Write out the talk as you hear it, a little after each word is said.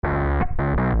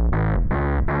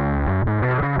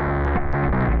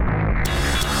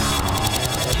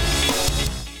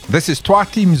This is Twa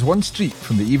Teams One Street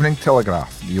from the Evening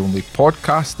Telegraph, the only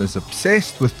podcast as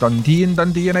obsessed with Dundee and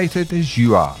Dundee United as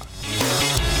you are.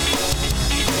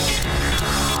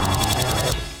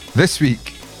 This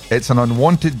week, it's an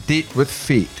unwanted date with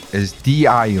fate as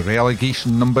DI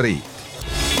relegation number 8.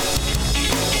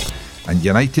 And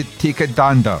United take a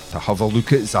dander to have a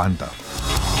look at Xander.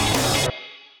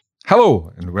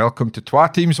 Hello and welcome to Twa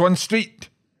Teams One Street.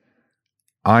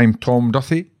 I'm Tom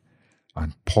Duthie,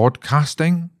 and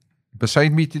podcasting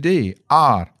beside me today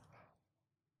are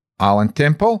Alan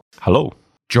Temple. Hello.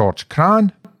 George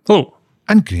Cran. Hello.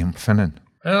 And Graham Finnan.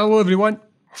 Hello, everyone.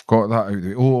 I've got that out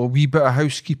there. Oh, a wee bit of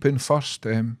housekeeping first.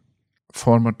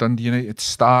 Former Dundee United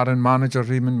star and manager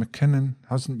Raymond McKinnon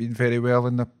hasn't been very well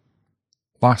in the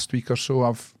last week or so.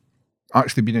 I've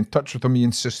actually been in touch with him. He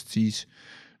insists he's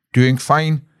doing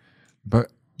fine.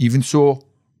 But even so,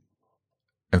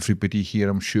 everybody here,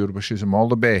 I'm sure, wishes him all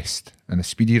the best and a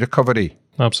speedy recovery.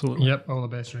 Absolutely. Yep, all the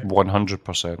best, right?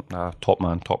 100%. Top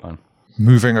man.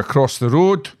 Moving across the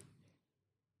road,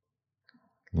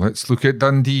 let's look at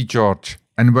Dundee, George.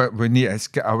 And we need.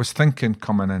 I was thinking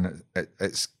coming in,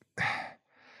 it's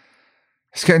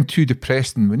getting too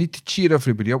depressing. We need to cheer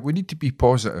everybody up. We need to be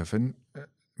positive. And I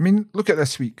mean, look at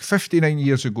this week. 59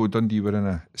 years ago, Dundee were in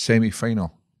a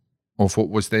semi-final of what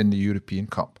was then the European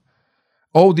Cup.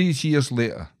 All these years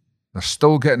later, they're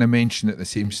still getting a mention at the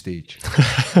same stage.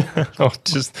 Oh,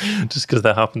 just because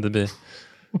they happen to be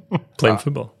playing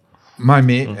football. My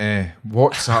mate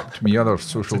WhatsApped me, other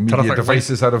social media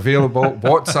devices are available,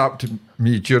 WhatsApped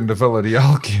me during the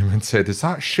Villarreal game and said, is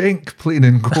that Schenk playing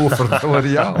in goal for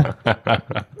Villarreal?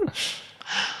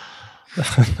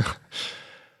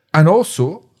 And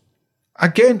also,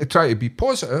 again, to try to be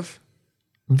positive,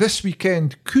 this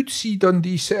weekend could see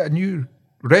Dundee set a new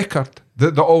record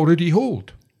that they already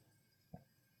hold.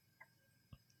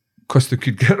 Because they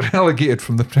could get relegated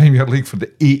from the Premier League for the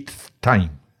 8th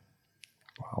time.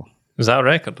 Wow. Is that a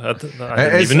record? I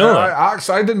didn't even know that.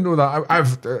 I didn't know that.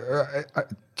 I've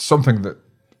something that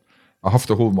I have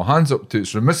to hold my hands up to.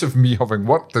 It's remiss of me having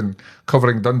worked and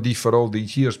covering Dundee for all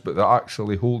these years, but they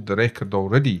actually hold the record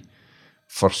already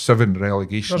for 7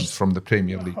 relegations from the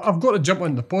Premier League. I've got to jump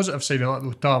on the positive side of that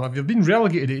though, Tom. If you've been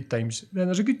relegated 8 times, then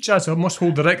there's a good chance I must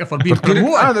hold the record for being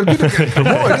promoted. They're good at getting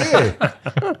promoted, eh?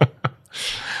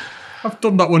 I've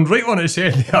turned that one right on its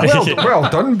head. Well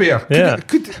done, Bear. Yeah.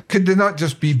 Could they not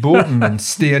just be Bolton and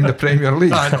stay in the Premier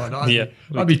League?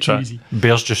 That'd be too easy.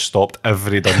 Bears just stopped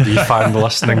every Dundee fan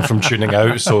listening from tuning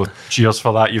out, so cheers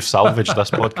for that. You've salvaged this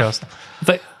podcast.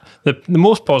 The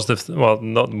most positive,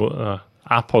 a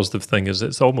positive thing is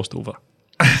it's almost over.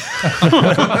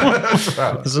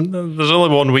 There's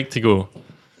only 1 week to go.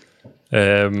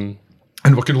 And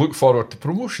we can look forward to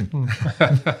promotion.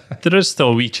 There is still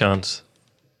a wee chance.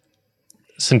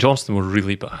 St Johnstone were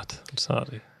really bad on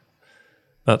Saturday.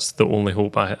 That's the only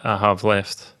hope I have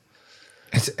left.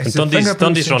 It's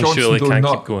Dundee's run surely can't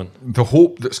keep going. The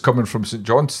hope that's coming from St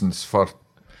Johnstone's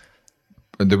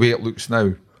and the way it looks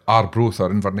now, Arbroath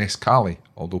or Inverness Cali,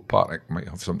 although Partick might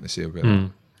have something to say about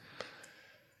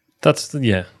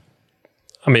it.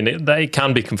 I mean, it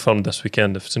can be confirmed this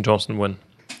weekend if St Johnstone win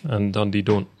and Dundee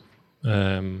don't.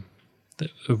 It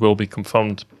will be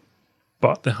confirmed,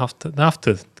 but they have to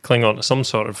cling on to some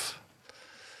sort of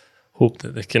hope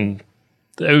that they can.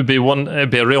 It'd be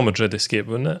a Real Madrid escape,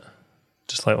 wouldn't it?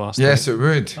 Just like last night. Yes, it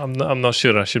would. I'm not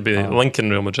sure I should be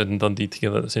linking Real Madrid and Dundee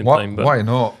together at the same time. But why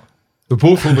not? They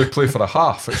both only play for a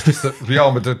half. It's just that Real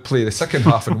Madrid play the second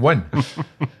half and win.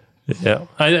 Yeah,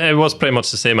 it was pretty much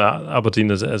the same at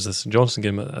Aberdeen as the St Johnstone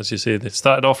game. As you say, they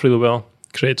started off really well,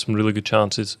 created some really good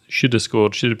chances, should have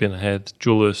scored, should have been ahead.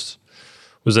 Joe Lewis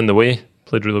was in the way,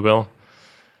 played really well.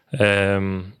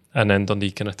 And then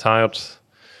Dundee kind of tired.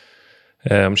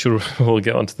 I'm sure we'll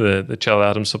get onto the Charlie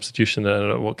Adams substitution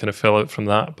and what kind of fell out from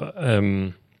that. But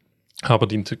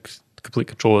Aberdeen took complete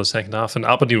control of the second half, and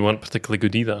Aberdeen weren't particularly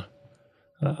good either.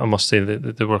 I must say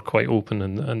that they were quite open,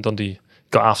 and Dundee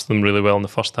got after them really well in the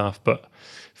first half, but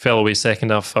fell away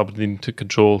second half. Aberdeen took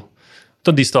control.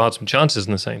 Dundee still had some chances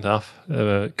in the second half,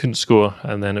 couldn't score,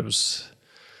 and then it was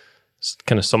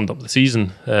kind of summed up the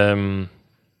season.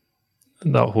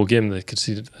 That whole game, they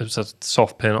conceded. It was a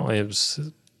soft penalty. It's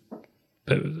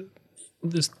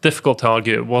difficult to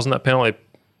argue it wasn't a penalty.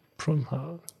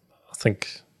 I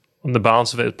think on the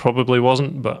balance of it probably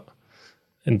wasn't, but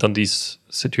in Dundee's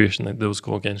situation, those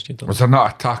go against you. Was there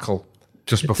not a tackle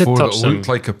just before that looked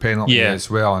like a penalty as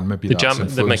well, and maybe that's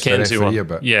influenced the Mackenzie referee one a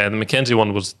bit? Yeah, the Mackenzie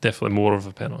one was definitely more of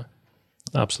a penalty.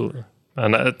 Absolutely.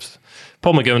 And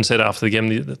Paul McGowan said after the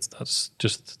game, that's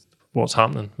just what's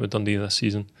happening with Dundee this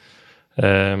season.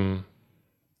 As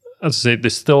I say, they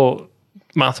still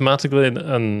mathematically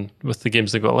and with the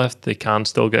games they've got left, they can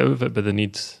still get out of it, but they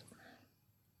need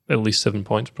at least 7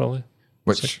 points, probably.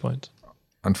 Which 6 points.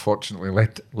 Unfortunately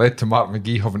led to Mark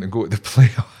McGee having to go to the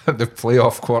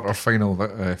playoff quarter final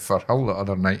for Hull the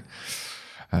other night.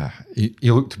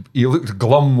 He looked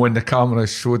glum when the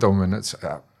cameras showed him, and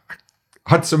I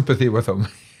had sympathy with him.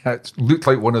 It looked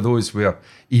like one of those where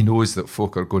he knows that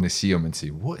folk are going to see him and say,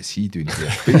 "What is he doing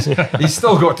here?" But he's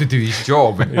still got to do his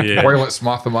job, while it's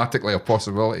mathematically a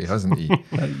possibility, hasn't he?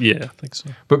 Yeah, I think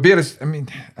so. But Bears, I mean,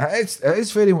 it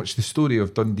is very much the story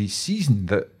of Dundee's season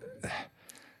that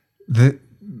they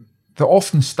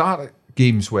often start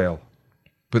games well,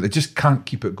 but they just can't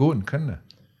keep it going, can they?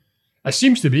 It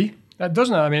seems to be. It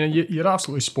doesn't it? I mean, you're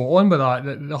absolutely spot on with that.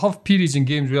 They have periods in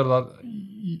games where they're,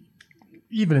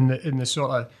 even in the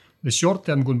sort of the short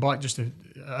term, going back just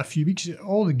a few weeks,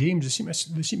 all the games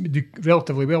they seem to do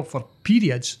relatively well for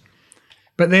periods,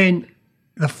 but then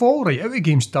they fall right out of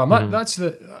games. That's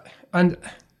and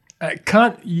it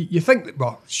can't. You think that,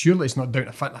 well, surely it's not down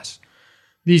to fitness.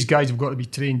 These guys have got to be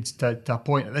trained to a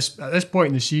point. At this point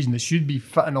in the season, they should be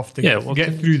fit enough to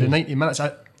get through the 90 minutes.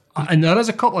 And there is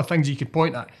a couple of things you could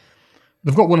point at.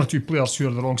 They've got one or two players who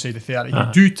are the wrong side of 30. You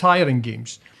do tire in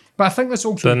games. But I think that's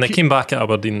also... Then they came back at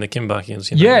Aberdeen, they came back against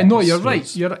United. Yeah, no, you're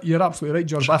right. You're absolutely right,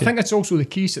 George. But I think it's also the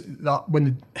case that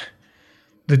when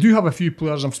they do have a few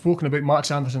players, I've spoken about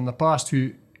Max Anderson in the past,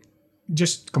 who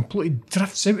just completely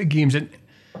drifts out of games. And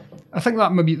I think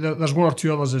that maybe there's one or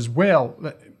two others as well.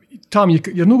 Tom,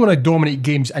 you're not going to dominate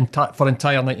games for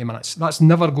entire 90 minutes. That's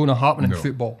never going to happen in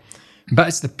football. But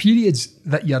it's the periods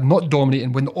that you're not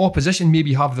dominating, when the opposition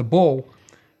maybe have the ball,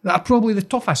 that are probably the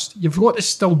toughest. You've got to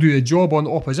still do a job on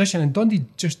the opposition, and Dundee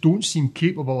just don't seem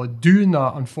capable of doing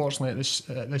that, unfortunately,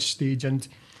 at this stage. And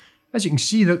as you can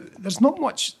see, there's not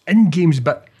much in games,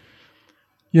 but,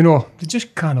 they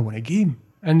just can't win a game.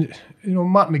 And,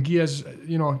 Mark McGee is,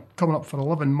 coming up for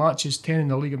 11 matches, 10 in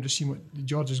the league. I'm just seeing what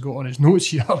George has got on his notes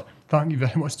here. Thank you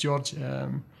very much, George.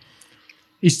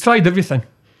 He's tried everything.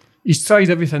 He's tried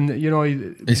everything.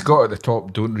 He's got at the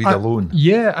top, don't read alone.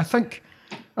 Yeah, I think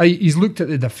he's looked at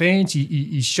the defence.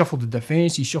 He's shuffled the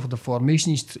defence. He's shuffled the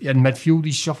formation. In midfield,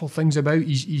 he's shuffled things about.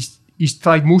 He's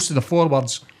tried most of the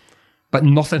forwards, but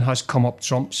nothing has come up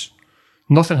trumps.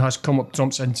 Nothing has come up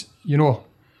trumps. And,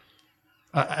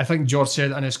 I think George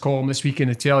said it in his column this week in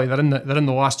the telly. They're in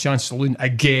the last chance saloon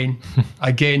again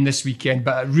this weekend.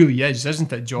 But it really is,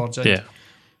 isn't it, George? And yeah.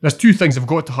 There's two things have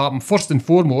got to happen. First and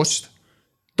foremost,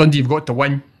 Dundee have got to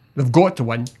win. They've got to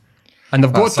win, and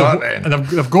they've got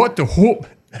they've got to hope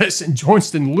that St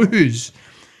Johnstone lose.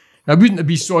 Now, wouldn't it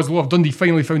be sods law if Dundee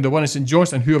finally found a win at St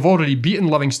Johnstone, who have already beaten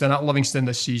Livingston at Livingston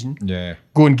this season? Yeah,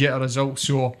 go and get a result.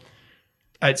 So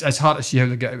it's hard to see how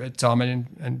they get out of it, Tom.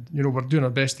 And we're doing our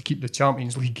best to keep the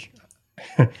Champions League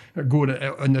going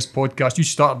on this podcast. You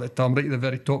started it, Tom, right at the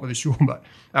very top of the show, but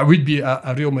it would be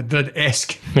a Real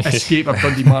Madrid-esque escape of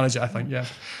Dundee manager, I think. Yeah,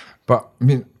 but I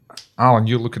mean, Alan,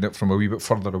 you're looking at it from a wee bit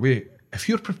further away. If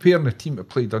you're preparing a team to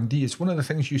play Dundee, it's one of the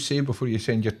things you say before you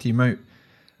send your team out.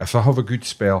 If they have a good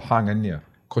spell, hang in there,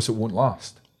 because it won't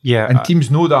last. Yeah. And teams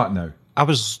know that now. I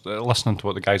was listening to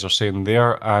what the guys are saying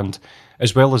there, and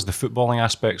as well as the footballing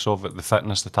aspects of it, the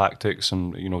fitness, the tactics,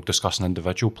 and discussing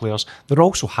individual players, there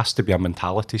also has to be a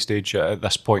mentality stage at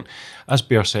this point. As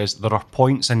Bear says, there are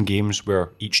points in games where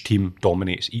each team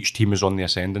dominates, each team is on the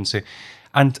ascendancy,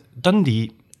 and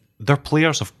Dundee, their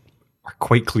players are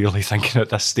quite clearly thinking at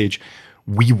this stage,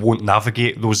 we won't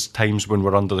navigate those times when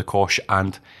we're under the cosh,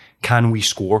 and can we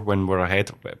score when we're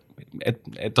ahead?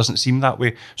 It doesn't seem that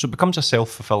way. So it becomes a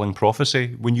self-fulfilling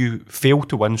prophecy. When you fail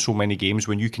to win so many games,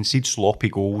 when you concede sloppy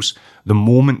goals, the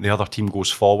moment the other team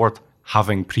goes forward,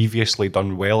 having previously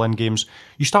done well in games,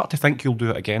 you start to think you'll do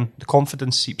it again. The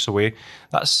confidence seeps away.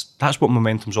 That's what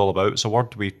momentum's all about. It's a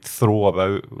word we throw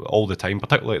about all the time,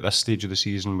 particularly at this stage of the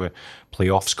season with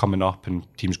playoffs coming up and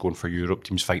teams going for Europe,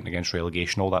 teams fighting against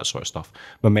relegation, all that sort of stuff.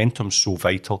 Momentum's so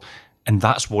vital. And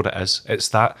that's what it is. It's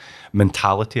that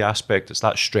mentality aspect. It's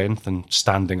that strength and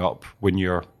standing up when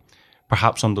you're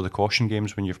perhaps under the caution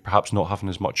games, when you're perhaps not having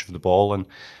as much of the ball. And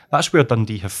that's where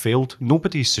Dundee have failed.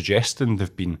 Nobody's suggesting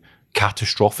they've been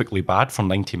catastrophically bad for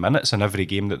 90 minutes in every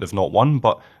game that they've not won,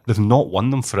 but they've not won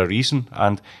them for a reason.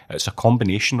 And it's a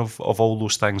combination of all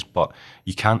those things, but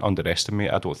you can't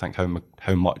underestimate, I don't think,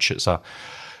 how much it's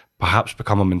perhaps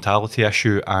become a mentality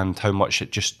issue and how much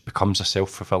it just becomes a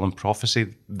self-fulfilling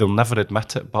prophecy. They'll never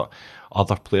admit it, but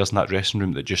other players in that dressing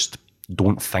room that just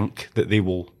don't think that they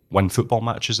will win football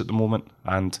matches at the moment,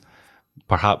 and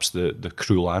perhaps the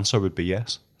cruel answer would be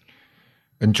yes.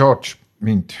 And George, I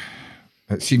mean,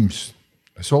 it seems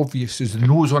as obvious as the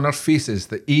nose on our faces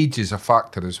that age is a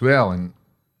factor as well, and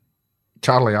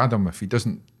Charlie Adam, if he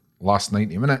doesn't last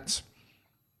 90 minutes,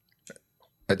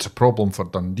 it's a problem for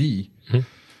Dundee.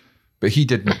 But he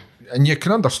didn't, and you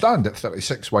can understand at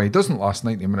 36 why he doesn't last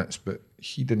 90 minutes, but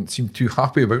he didn't seem too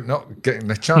happy about not getting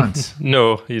the chance.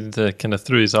 No, he kind of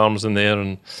threw his arms in the air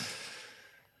and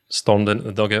stormed into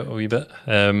the dugout a wee bit.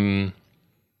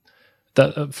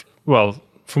 Well,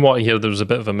 from what I hear, there was a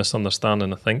bit of a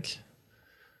misunderstanding, I think.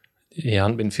 He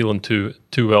hadn't been feeling too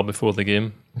well before the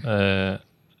game. And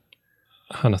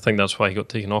I think that's why he got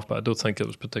taken off, but I don't think it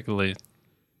was particularly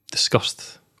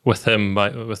discussed with him,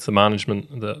 with the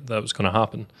management, that was going to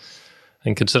happen.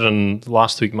 And considering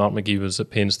last week Mark McGee was at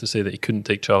pains to say that he couldn't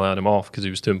take Charlie Adam off because he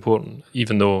was too important,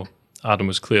 even though Adam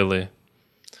was clearly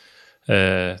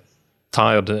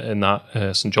tired in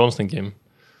that St Johnstone game,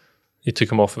 he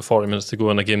took him off with 40 minutes to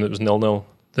go in a game that was 0-0,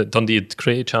 that Dundee had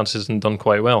created chances and done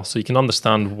quite well. So you can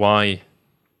understand why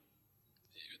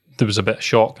there was a bit of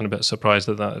shock and a bit of surprise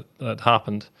that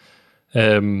happened.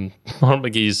 Mark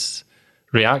McGee's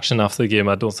reaction after the game,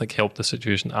 I don't think helped the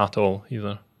situation at all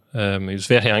either. He was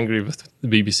very angry with the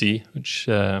BBC, which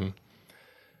that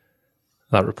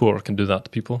reporter can do that to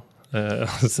people, I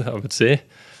would say.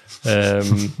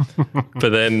 But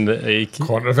then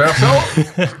Controversial.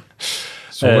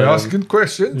 So we're asking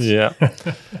questions. Yeah.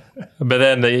 But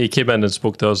then he came in and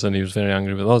spoke to us, and he was very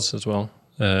angry with us as well.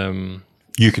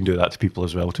 You can do that to people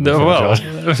as well. I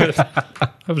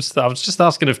was just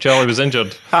asking if Charlie was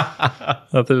injured.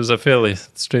 It was a fairly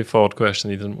straightforward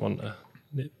question. He didn't want to.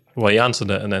 Well, he answered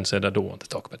it and then said, "I don't want to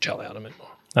talk about Charlie Adam anymore,"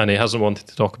 and he hasn't wanted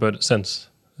to talk about it since.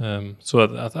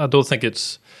 So I don't think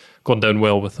it's gone down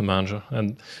well with the manager,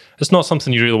 and it's not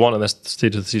something you really want at this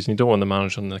stage of the season. You don't want the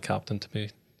manager and the captain to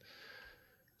be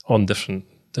on different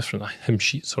hymn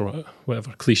sheets or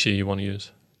whatever cliche you want to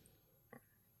use.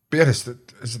 Bear, is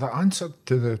the answer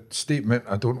to the statement,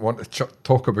 "I don't want to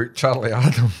talk about Charlie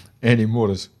Adam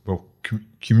anymore," is, well,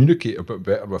 communicate a bit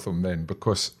better with him then,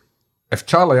 because if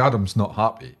Charlie Adam's not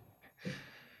happy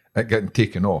at getting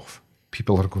taken off,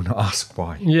 people are going to ask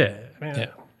why. Yeah.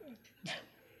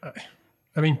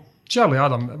 I mean, Charlie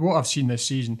Adam, what I've seen this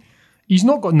season, he's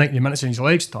not got 90 minutes in his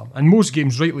legs, Tom. And most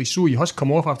games, rightly so, he has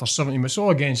come off after 70. We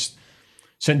saw against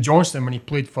St Johnstone when he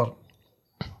played for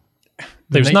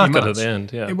He was knackered at the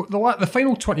end, yeah. The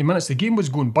final 20 minutes, the game was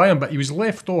going by him, but he was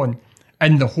left on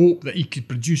in the hope that he could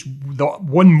produce that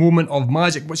one moment of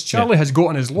magic, which Charlie has got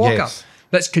in his locker. Yes.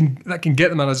 That can get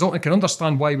them a result. I can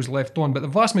understand why he was left on, but the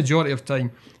vast majority of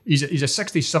time, he's a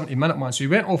 60, 70 minute man. So he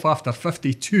went off after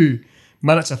 52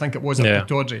 minutes, I think it was, at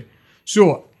Pittodrie.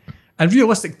 So, in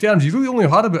realistic terms, you really only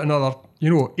had about another,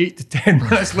 8 to 10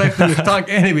 minutes left in the tank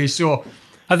anyway. So,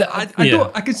 I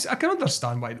can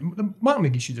understand why Mark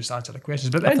McGee should just answer the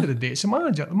questions, but at the end of the day, it's the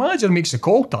manager. The manager makes the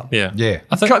call, Tom. Yeah.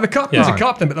 I think the captain's a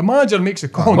captain, but the manager makes the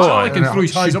call. Charlie can throw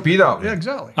his hands up. Yeah,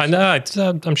 exactly. I know.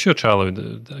 I'm sure Charlie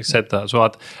would accept that as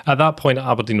well. At that point,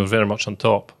 Aberdeen were very much on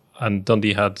top, and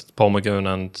Dundee had Paul McGowan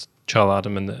and Charlie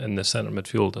Adam in the centre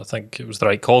midfield. I think it was the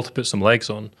right call to put some legs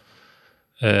on.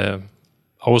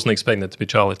 I wasn't expecting it to be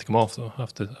Charlie to come off, though, I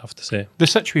have to say. The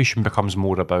situation becomes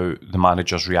more about the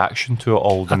manager's reaction to it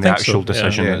all than the actual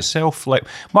decision itself. Like,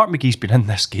 Mark McGee's been in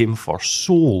this game for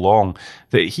so long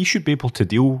that he should be able to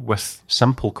deal with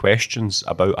simple questions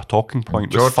about a talking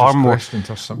point with far more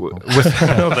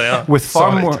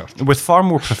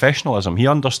professionalism. He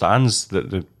understands that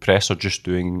the press are just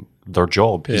doing their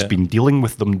job. He's been dealing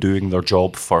with them doing their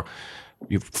job for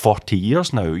 40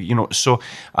 years now, so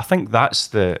I think that's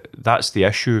the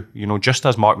issue, just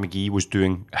as Mark McGee was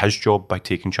doing his job by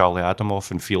taking Charlie Adam off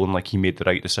and feeling like he made the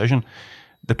right decision,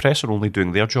 the press are only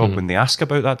doing their job when they ask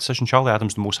about that decision. Charlie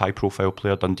Adam's the most high profile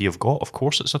player Dundee have got. Of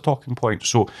course it's a talking point.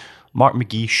 So Mark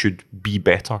McGee should be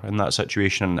better in that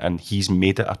situation, and he's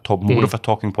made it more of a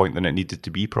talking point than it needed to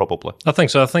be, probably. I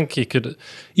think so. I think he could,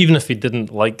 even if he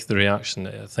didn't like the reaction,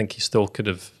 I think he still could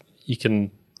have, you can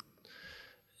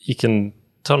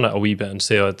turn it a wee bit and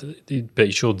say, but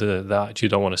he showed the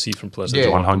attitude I want to see from players.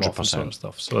 100% sort of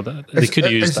stuff. So they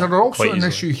could use that. Is there also quite an easily.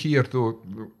 issue here, though,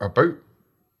 about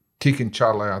taking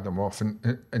Charlie Adam off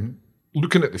and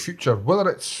looking at the future, whether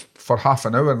it's for half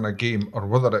an hour in a game or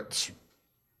whether it's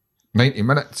 90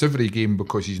 minutes every game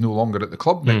because he's no longer at the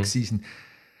club next season?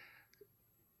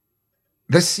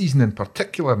 This season in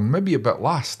particular, and maybe a bit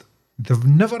last, they've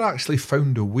never actually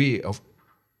found a way of.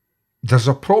 There's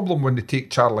a problem when they take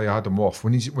Charlie Adam off.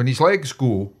 When his legs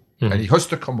go and he has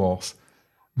to come off,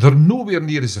 they're nowhere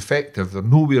near as effective. They're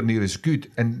nowhere near as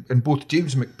good. And both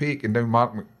James McPake and now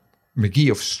Mark McGee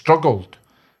have struggled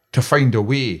to find a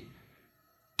way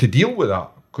to deal with that,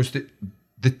 because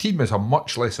the team is a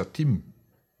much lesser team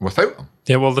without him.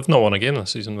 Yeah, well, they've not won a game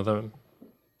this season without him.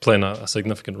 playing a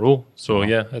significant role. So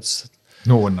yeah, it's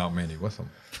no one that many with him.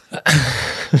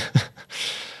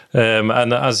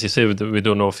 And as you say, we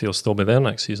don't know if he'll still be there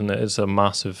next season. It is a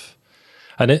massive,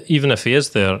 and even if he is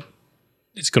there,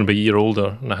 it's going to be a year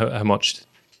older, and how much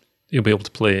he'll be able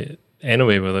to play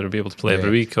anyway, whether he'll be able to play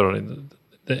every week or.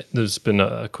 There's been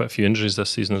quite a few injuries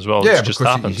this season as well. Yeah, it just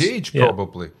because happens. of his age,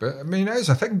 probably. But I mean, it is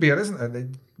a thing, Bear, isn't it?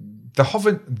 They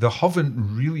haven't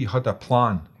really had a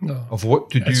plan of what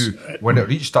to do when it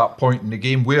reached that point in the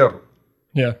game where,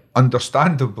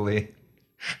 understandably,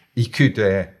 he could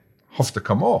have to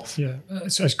come off. Yeah,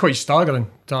 it's quite staggering,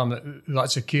 Tam,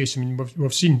 that's the case. I mean,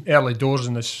 we've seen early doors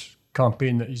in this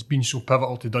campaign that he's been so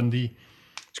pivotal to Dundee.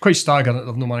 It's quite staggering that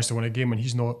they've not managed to win a game when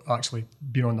he's not actually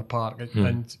been on the park.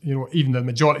 And, you know, even the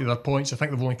majority of their points, I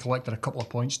think they've only collected a couple of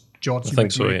points. George, I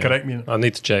think so, yeah. Correct me. I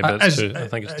need to check, but it's two. I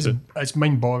think it's two. It's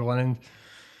mind-boggling. And,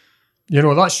 you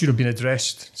know, that should have been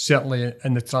addressed, certainly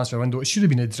in the transfer window. It should have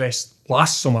been addressed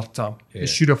last summer, Tam. Yeah. It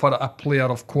should have had a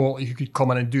player of quality who could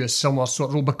come in and do a similar sort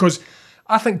of role. Because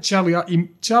I think Charlie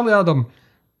Adam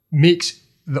makes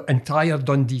the entire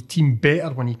Dundee team better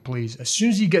when he plays. As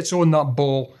soon as he gets on that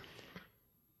ball,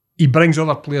 he brings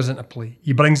other players into play.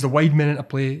 He brings the wide men into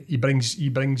play. He brings.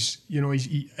 You know,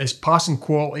 his passing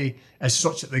quality is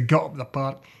such that they get up the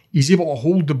park. He's able to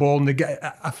hold the ball and they get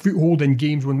a foothold in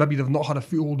games when maybe they've not had a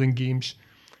foothold in games.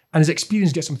 And his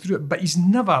experience gets him through it. But he's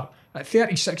never, at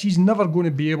 36, he's never going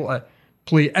to be able to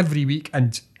play every week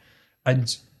and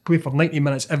play for 90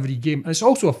 minutes every game. And it's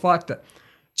also a fact that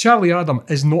Charlie Adam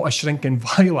is not a shrinking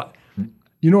violet.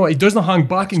 You know, he doesn't hang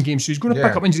back in games, so he's going to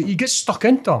pick up injuries. He gets stuck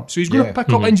into them, so he's going to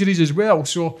pick up injuries as well.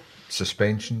 So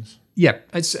suspensions. Yeah,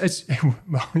 it's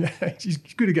well, he's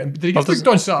going to get. Did he get booked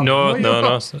on Saturday? No.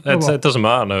 It doesn't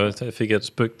matter now. If he gets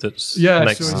booked, it's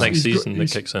next season that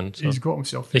kicks in. So. He's got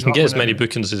himself. He can get as many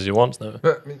bookings as he wants now.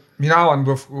 But I mean, Alan,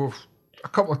 we've a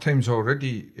couple of times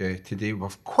already today,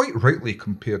 we've quite rightly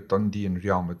compared Dundee and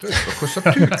Real Madrid because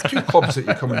they're two clubs that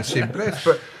you come in the same breath.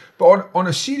 But on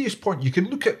a serious point, you can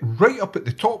look at right up at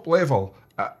the top level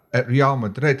at Real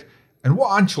Madrid, and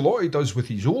what Ancelotti does with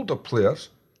his older players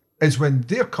is when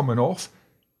they're coming off,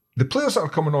 the players that are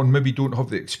coming on maybe don't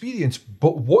have the experience,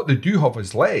 but what they do have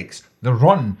is legs. They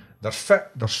run, they're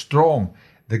fit, they're strong,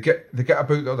 they get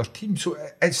about the other team. So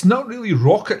it's not really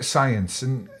rocket science.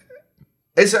 And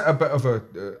is it a bit of a,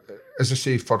 as I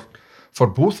say, for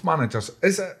both managers,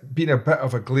 is it been a bit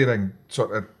of a glaring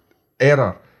sort of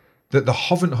error that they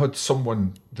haven't had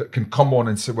someone that can come on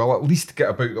and say, well, at least get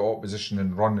about the opposition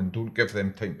and run and don't give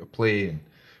them time to play? And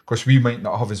of course, we might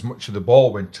not have as much of the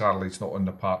ball when Charlie's not on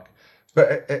the park.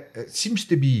 But it seems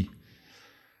to be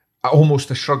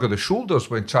almost a shrug of the shoulders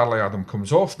when Charlie Adam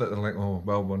comes off that they're like, oh,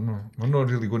 well, we're not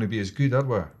really going to be as good, are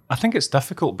we? I think it's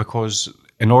difficult because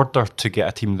in order to get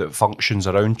a team that functions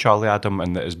around Charlie Adam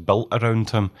and that is built around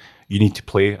him, you need to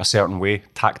play a certain way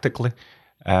tactically.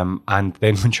 And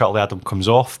then when Charlie Adam comes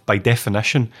off, by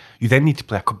definition, you then need to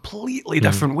play a completely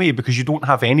different way because you don't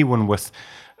have anyone with,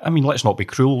 I mean, let's not be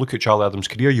cruel. Look at Charlie Adams'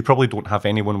 career. You probably don't have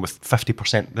anyone with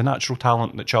 50% the natural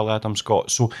talent that Charlie Adams got.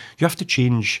 So you have to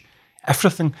change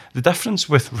everything. The difference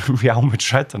with Real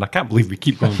Madrid, and I can't believe we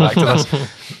keep going back to this,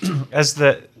 is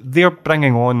that they're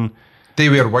bringing on... They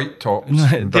wear white tops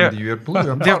and Dundee wear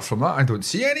blue. Apart from that, I don't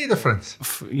see any difference.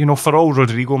 You know, for all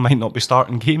Rodrigo might not be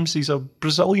starting games, he's a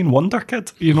Brazilian wonder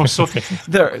kid. You know, so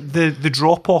the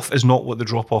drop-off is not what the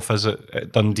drop-off is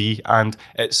at Dundee, and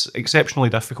it's exceptionally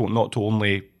difficult not to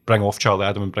only bring off Charlie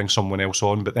Adam and bring someone else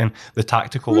on, but then the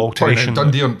tactical alteration...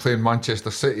 Dundee aren't playing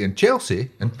Manchester City and Chelsea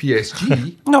and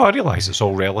PSG. No, I realise it's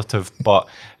all relative, but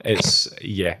it's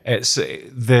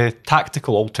the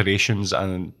tactical alterations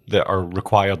and that are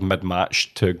required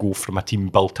mid-match to go from a team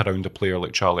built around a player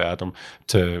like Charlie Adam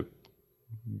to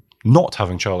not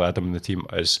having Charlie Adam in the team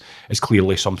is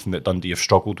clearly something that Dundee have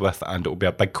struggled with, and it will be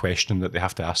a big question that they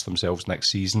have to ask themselves next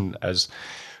season is,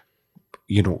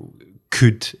 you know,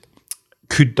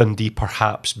 could Dundee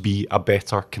perhaps be a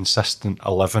better consistent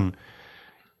 11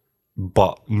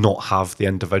 but not have the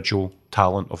individual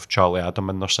talent of Charlie Adam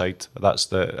in their side?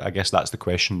 I guess that's the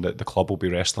question that the club will be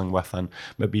wrestling with, and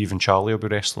maybe even Charlie will be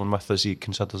wrestling with as he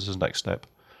considers his next step.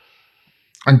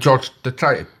 And George, to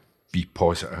try to be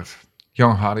positive,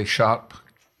 young Harry Sharp,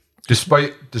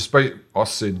 despite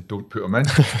us saying don't put him in,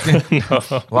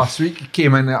 last week he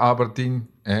came in at Aberdeen,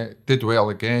 did well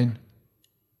again,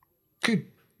 could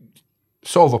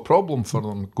solve a problem for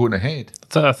them going ahead.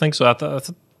 I think so.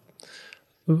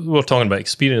 We were talking about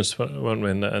experience, weren't we,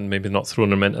 and maybe not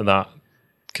throwing them into that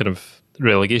kind of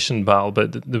relegation battle,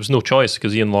 but there was no choice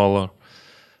because Ian Lawler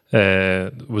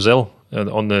was ill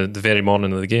on the very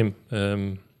morning of the game.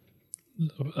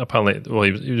 apparently, well,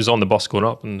 he was on the bus going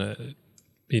up, and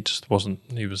he just wasn't.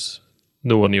 He was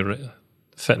nowhere near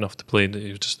fit enough to play.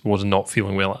 He just was not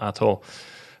feeling well at all,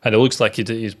 and it looks like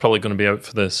he's probably going to be out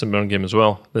for the St Mirren game as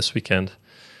well this weekend.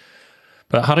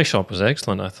 But Harry Sharp was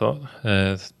excellent, I thought.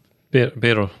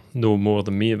 Bear know more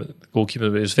than me about the goalkeeper,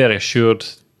 but he was very assured,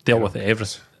 dealt with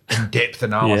everything. In-depth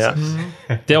analysis.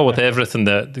 Dealt with everything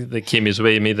that came his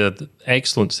way. He made an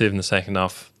excellent save in the second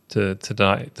half to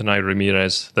deny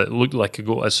Ramirez. That looked like a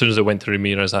goal. As soon as it went to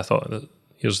Ramirez, I thought,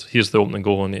 here's the opening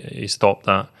goal, and he stopped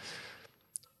that.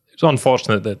 It was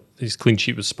unfortunate that his clean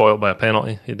sheet was spoiled by a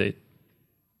penalty. He didn't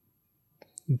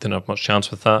have much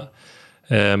chance with that.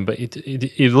 But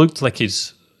he looked like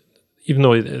even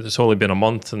though it's only been a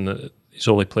month and he's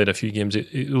only played a few games,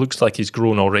 it looks like he's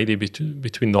grown already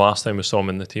between the last time we saw him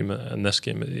in the team and this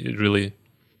game. It really,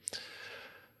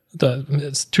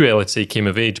 it's too early to say he came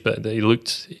of age, but he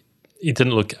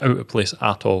didn't look out of place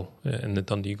at all in the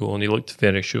Dundee goal, and he looked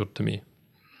very assured to me.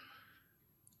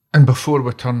 And before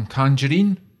we turn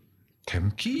tangerine,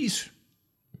 Tim Keys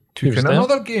took in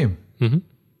another game. Mm-hmm.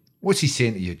 What's he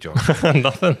saying to you, John?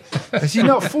 Nothing. Has he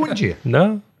not phoned you?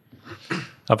 No.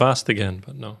 I've asked again,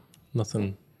 but no.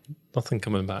 Nothing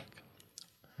coming back.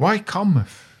 Why come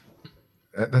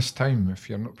at this time if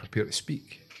you're not prepared to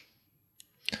speak?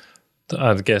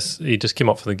 I guess he just came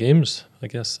up for the games. I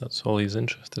guess that's all he's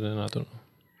interested in. I don't know.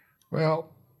 Well,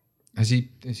 is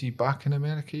he back in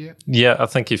America yet? Yeah, I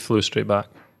think he flew straight back.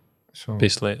 So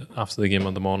basically after the game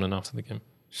or the morning after the game.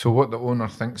 So what the owner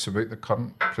thinks about the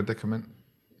current predicament,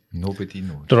 nobody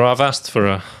knows. I've asked for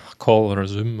a call or a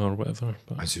Zoom or whatever,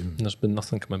 but a Zoom. There's been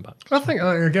nothing coming back. I think,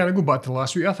 again, I go back to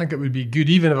last week, I think it would be good,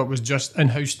 even if it was just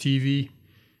in-house TV,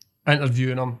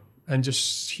 interviewing him and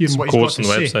just hearing what he's got to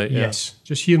say. Website, yeah. Yes,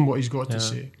 just hearing what he's got to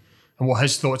say and what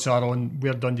his thoughts are on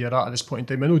where Dundee are at this point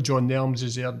in time. I know John Nelms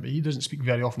is there, but he doesn't speak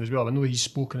very often as well. I know he's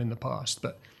spoken in the past,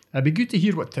 but it'd be good to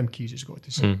hear what Tim Keys has got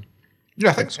to say.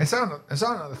 Yeah, I think is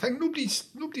that the thing? Nobody's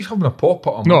having a pop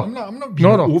at him. No. I'm not being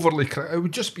overly critical. It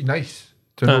would just be nice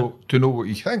to know what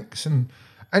he thinks, and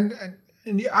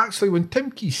actually when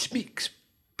Tim Keys speaks,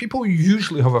 people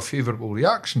usually have a favourable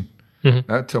reaction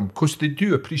to him because they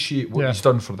do appreciate what he's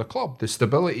done for the club, the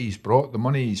stability he's brought, the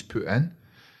money he's put in,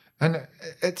 and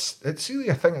it's really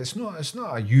a thing. It's not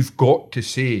a you've got to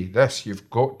say this, you've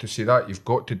got to say that, you've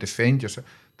got to defend yourself.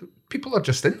 People are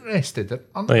just interested,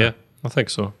 aren't they? Yeah, I think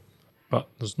so. But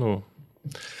there's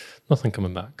nothing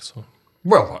coming back. So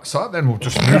well, that's that. Then we'll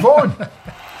just move on.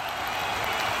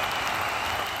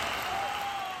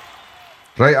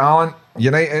 Right, Alan.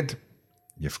 United,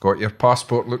 you've got your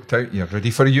passport looked out. You're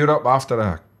ready for Europe after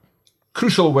a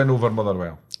crucial win over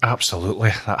Motherwell.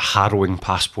 Absolutely, that harrowing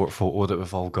passport photo that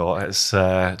we've all got. It's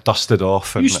dusted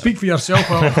off. You speak for yourself,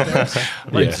 Alan.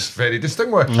 It's very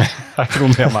distinguished. I can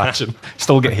only imagine.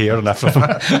 Still get hair and everything.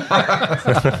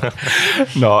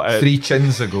 No, 3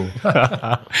 chins ago.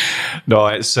 No,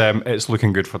 it's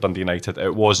looking good for Dundee United.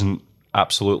 It wasn't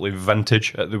absolutely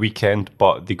vintage at the weekend,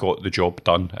 but they got the job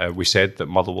done. We said that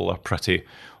Motherwell are a pretty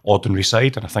ordinary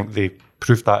side, and I think they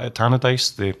proved that at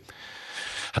Tannadice. They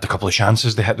had a couple of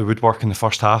chances. They hit the woodwork in the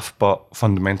first half, but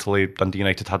fundamentally Dundee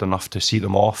United had enough to see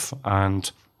them off and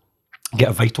get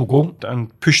a vital goal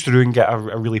and push through and get a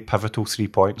really pivotal 3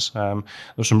 points.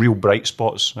 There's some real bright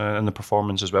spots in the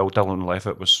performance as well. Dylan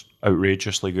Levitt was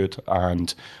outrageously good,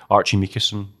 and Archie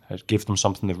Meekison gave them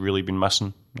something they've really been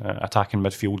missing. Attacking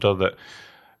midfielder that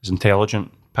is intelligent,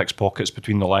 picks pockets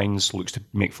between the lines, looks to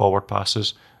make forward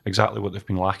passes. Exactly what they've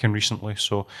been lacking recently.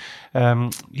 So, they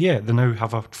now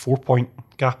have a 4-point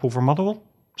gap over Motherwell.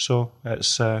 So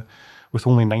it's with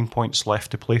only 9 points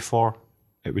left to play for,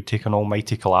 it would take an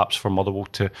almighty collapse for Motherwell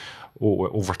to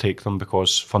overtake them,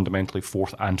 because fundamentally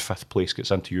 4th and 5th place gets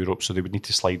into Europe, so they would need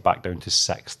to slide back down to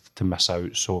 6th to miss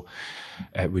out. So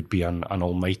it would be an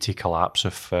almighty collapse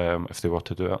if they were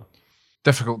to do it.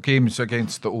 Difficult games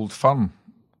against the Old Firm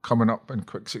coming up in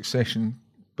quick succession,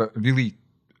 but really,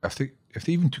 if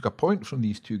they even took a point from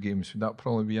these 2 games, would that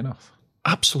probably be enough?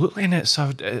 Absolutely, and it's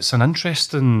an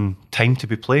interesting time to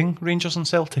be playing Rangers and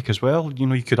Celtic as well. You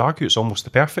know, you could argue it's almost the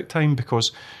perfect time,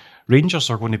 because Rangers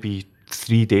are going to be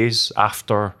 3 days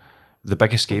after the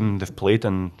biggest game they've played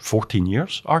in 14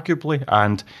 years, arguably.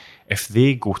 And if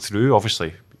they go through,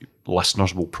 obviously,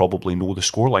 listeners will probably know the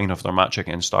scoreline of their match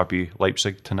against RB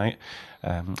Leipzig tonight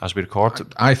as we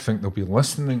record. I think they'll be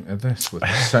listening to this with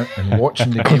the sound and watching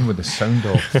the game with the sound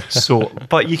off. So,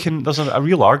 but there's a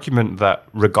real argument that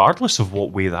regardless of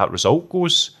what way that result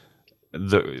goes,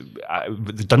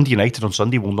 the Dundee United on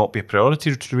Sunday will not be a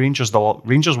priority to Rangers. The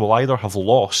Rangers will either have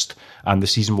lost and the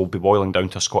season will be boiling down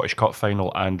to a Scottish Cup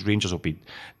final, and Rangers will be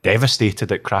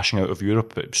devastated at crashing out of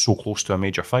Europe, but so close to a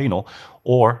major final,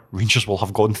 or Rangers will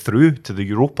have gone through to the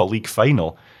Europa League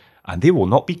final, and they will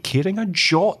not be caring a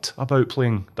jot about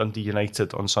playing Dundee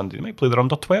United on Sunday. They might play their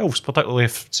under-12s, particularly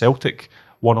if Celtic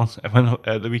won on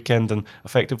the weekend and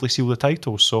effectively seal the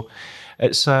title. So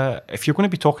it's if you're going to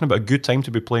be talking about a good time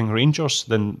to be playing Rangers,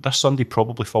 then this Sunday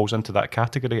probably falls into that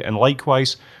category. And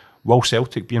likewise, will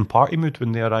Celtic be in party mood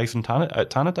when they arrive at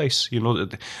Tannadice? You know,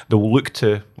 they will look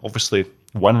to obviously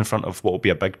win in front of what will be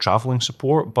a big travelling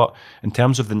support. But in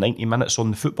terms of the 90 minutes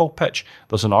on the football pitch,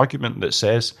 there's an argument that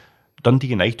says Dundee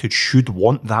United should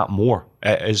want that more.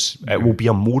 It will be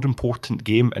a more important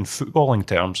game in footballing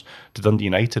terms to Dundee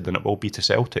United than it will be to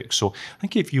Celtic. So I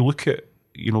think if you look at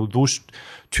those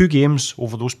two games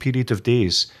over those period of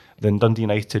days, then Dundee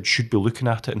United should be looking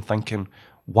at it and thinking,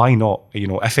 why not?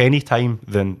 If any time,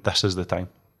 then this is the time.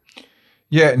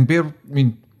 Yeah,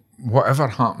 and whatever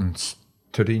happens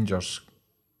to Rangers,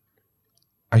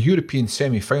 a European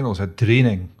semi-final is a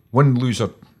draining win, lose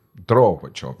or draw,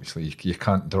 which obviously you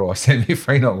can't draw a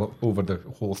semi-final over the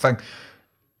whole thing.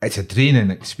 It's a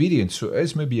draining experience, so it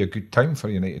is maybe a good time for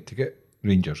United to get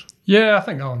Rangers. Yeah, I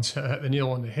think Alan's hit the nail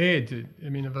on the head. I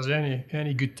mean, if there's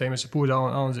any good time, I suppose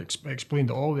Alan's explained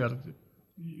it all there.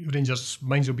 Rangers'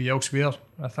 minds will be elsewhere,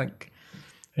 I think,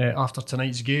 after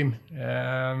tonight's game.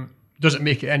 Doesn't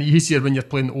make it any easier when you're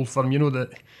playing the Old Firm. You know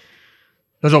that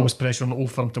there's always pressure on the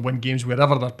Old Firm to win games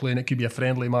wherever they're playing. It could be a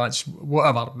friendly match,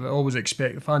 whatever.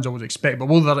 The fans always expect. But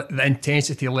will the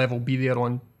intensity level be there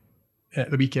on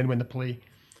the weekend when they play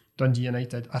Dundee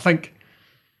United? I think,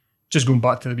 just going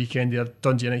back to the weekend there,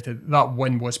 Dundee United, that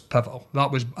win was pivotal.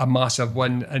 That was a massive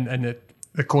win in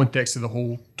the context of the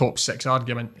whole top six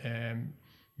argument.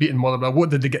 Beating Motherwell.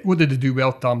 What did they do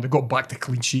well, Tam? They got back to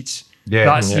clean sheets.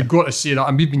 You've got to say that.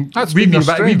 And we've been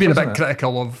a bit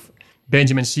critical of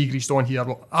Benjamin Siegrist on here.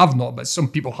 Well, I've not, but some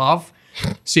people have,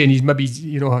 saying he's maybe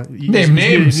he's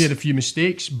made a few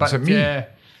mistakes. But I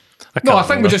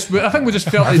think we just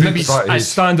felt that maybe his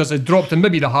standards had dropped, and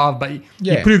maybe they have. But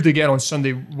he proved again on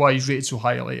Sunday why he's rated so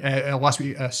highly. Last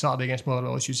week, Saturday against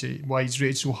Motherwell, I should say, why he's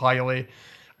rated so highly.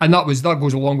 And that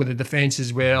goes along with the defence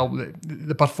as well.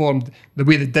 They performed the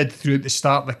way they did throughout the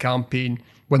start of the campaign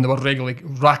when they were regularly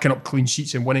racking up clean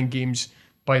sheets and winning games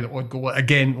by the odd goal.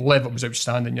 Again, Levitt was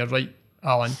outstanding. You're right,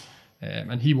 Alan.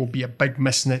 And he will be a big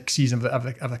miss next season if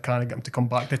they can't get him to come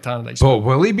back to Tannadice. But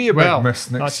will he be a big miss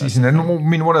next season? And I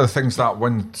mean, one of the things that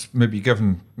win's maybe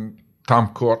given Tam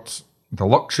Courts the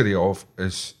luxury of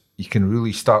is he can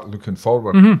really start looking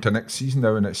forward to next season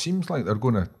now, and it seems like they're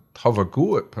going to have a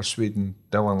go at persuading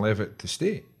Dylan Levitt to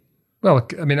stay. Well,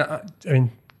 I mean,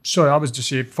 sorry, I was just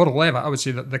saying, for Levitt, I would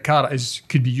say that the carrot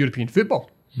could be European football.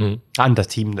 And a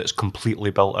team that's completely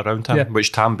built around him,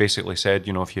 which Tam basically said,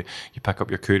 if you pick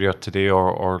up your Courier today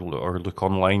or look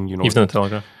online, Evening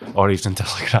Telegraph. Or Evening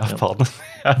Telegraph, pardon.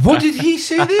 What did he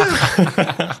say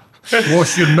there?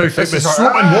 Wash your mouth out with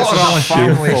soap and water, Alan.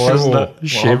 Family show, isn't it?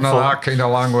 Shameful. Not that kind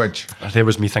of language. There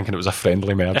was me thinking it was a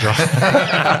friendly merger.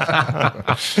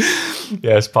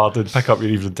 Yes, pardon. Pick up your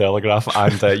Evening Telegraph,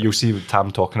 and you'll see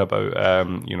Tam talking about,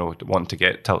 wanting to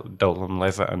get Dylan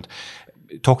Levitt and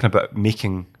talking about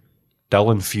making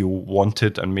Dylan feel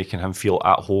wanted and making him feel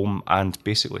at home, and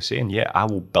basically saying, I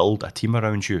will build a team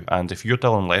around you. And if you're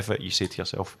Dylan Levitt, you say to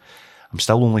yourself, I'm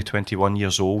still only 21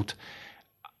 years old.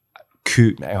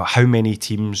 How many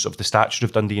teams of the stature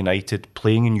of Dundee United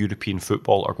playing in European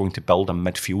football are going to build a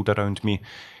midfield around me?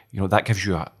 That gives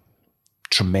you a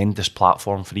tremendous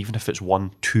platform for, even if it's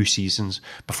 1-2 seasons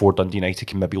before Dundee United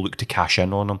can maybe look to cash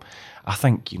in on them. I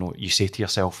think, you say to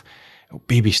yourself,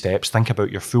 baby steps, think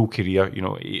about your full career.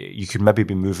 You could maybe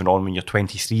be moving on when you're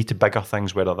 23 to bigger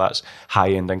things, whether that's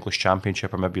high-end English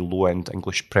Championship or maybe low-end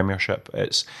English Premiership.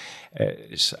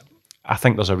 I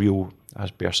think there's a real, as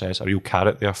Bear says, a real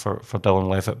carrot there for Dylan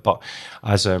Levitt. But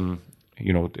as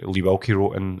Lee Wilkie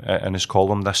wrote in his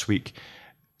column this week,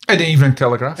 in the Evening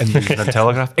Telegraph,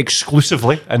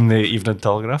 exclusively in the Evening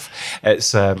Telegraph,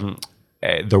 it's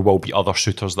there will be other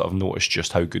suitors that have noticed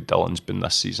just how good Dylan's been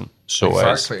this season. So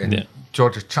exactly, and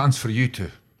George, a chance for you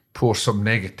to pour some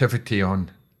negativity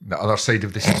on the other side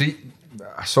of the street.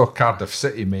 I saw Cardiff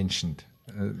City mentioned,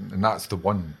 and that's the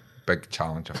one big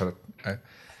challenge.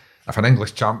 If an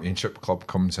English Championship club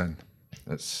comes in,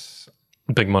 it's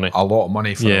big money, a lot of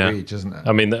money for a wage, isn't it?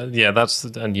 I mean,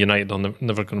 and United are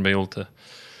never going to be able to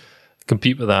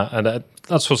compete with that, and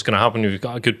that's what's going to happen if you've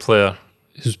got a good player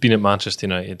who's been at Manchester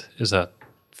United, is a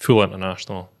full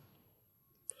international,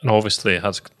 and obviously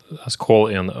has has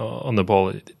quality on the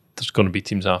ball, there's going to be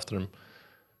teams after him.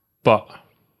 But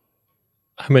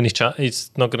how many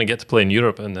he's not going to get to play in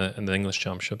Europe in the English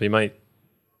Championship. He might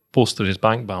bolster his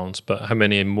bank balance, but how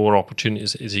many more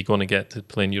opportunities is he going to get to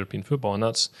play in European football? And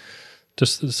that's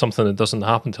just something that doesn't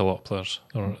happen to a lot of players,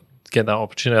 or get that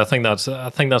opportunity. I think that's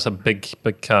a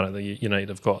big carrot that United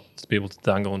have got to be able to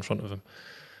dangle in front of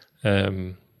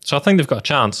him. So I think they've got a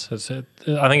chance. I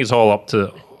think it's all up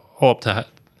to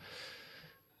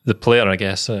the player, I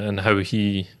guess, and how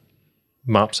he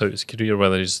maps out his career,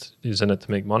 whether he's in it to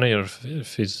make money or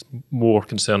if he's more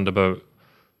concerned about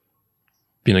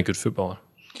being a good footballer.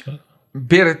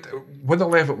 Barrett, with the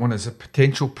Levitt one is a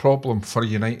potential problem for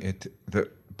United,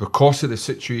 that because of the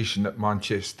situation at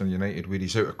Manchester United where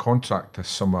he's out of contract this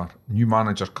summer, new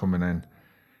manager coming in,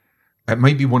 it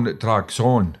might be one that drags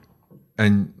on,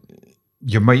 and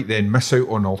you might then miss out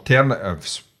on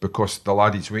alternatives because the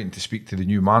laddie's waiting to speak to the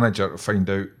new manager to find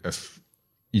out if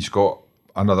he's got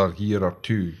another year or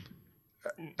two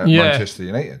at Manchester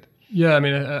United. Yeah, I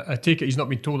mean, I take it he's not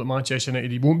been told at Manchester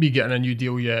United he won't be getting a new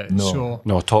deal yet. No,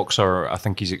 talks are, I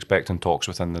think he's expecting talks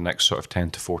within the next sort of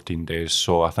 10 to 14 days.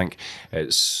 So I think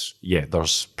there's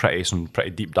some pretty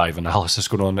deep dive analysis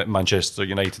going on at Manchester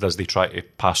United as they try to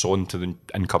pass on to the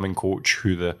incoming coach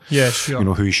who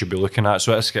who he should be looking at.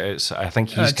 So it's I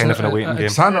think he's kind of in a waiting game.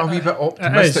 Is that a wee bit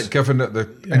optimistic given that the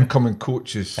incoming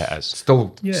coach is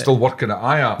still working at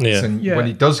Ajax, and when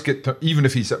he does get to, even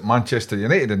if he's at Manchester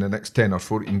United in the next 10 or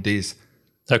 14 days,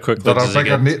 how quickly there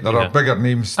are bigger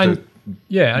names to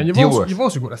and deal with. You've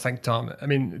also got to think, Tom, I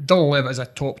mean, Dylan Levitt is a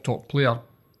top player,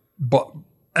 but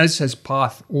is his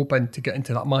path open to get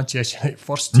into that Manchester United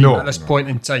first team at this point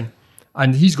in time?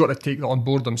 And he's got to take that on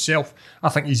board himself. I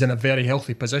think he's in a very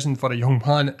healthy position for a young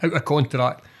man, out of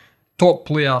contract, top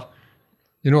player,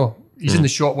 he's in the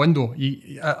short window.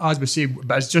 He, as we say,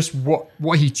 but it's just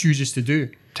what he chooses to do.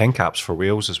 10 caps for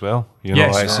Wales as well. You're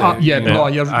absolutely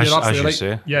right.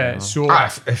 Say, so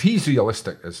if he's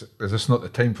realistic, is this not the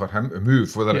time for him to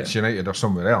move, whether it's United or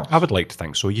somewhere else? I would like to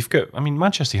think so. You've got,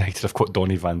 Manchester United have got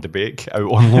Donny van de Beek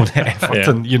out on loan at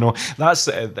Everton.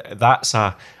 That's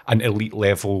an elite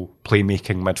level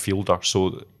playmaking midfielder.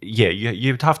 So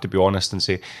you'd have to be honest and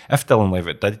say, if Dylan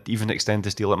Levitt did even extend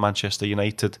his deal at Manchester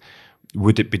United,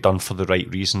 would it be done for the right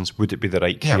reasons? Would it be the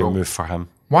right career move for him?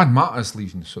 Juan Mata's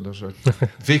leaving, so there's a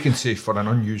vacancy for an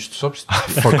unused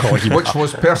substitute, which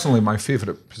was personally my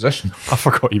favourite position. I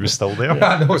forgot he was still there.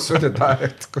 Yeah, I know, so did I.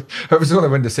 It was only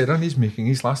when they said, he's making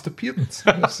his last appearance.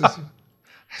 I thought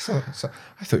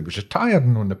he was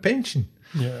retiring on the pension.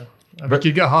 Yeah. If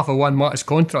you get half of Juan Mata's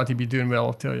contract, he'd be doing well,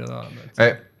 I'll tell you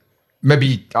that.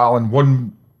 Maybe, Alan,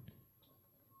 one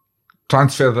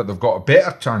transfer that they've got a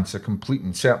better chance of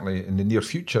completing, certainly in the near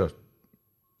future,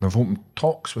 they've opened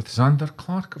talks with Xander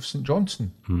Clark of St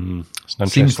Johnstone.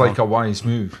 Seems like a wise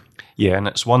move. Yeah, and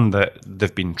it's one that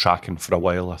they've been tracking for a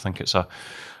while. I think it's a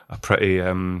pretty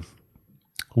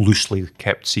loosely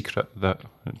kept secret that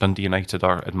Dundee United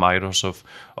are admirers of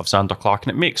Xander Clark,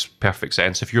 and it makes perfect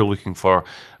sense. If you're looking for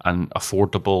an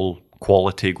affordable,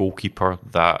 quality goalkeeper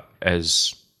that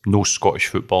is no Scottish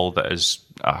football, that is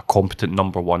a competent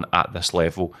number one at this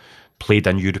level, played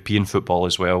in European football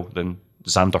as well, then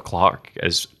Xander Clark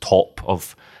is top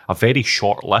of a very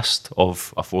short list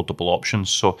of affordable options.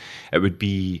 So it would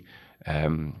be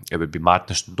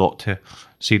madness not to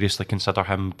seriously consider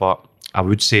him. But I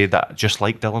would say that just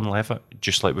like Dylan Levitt,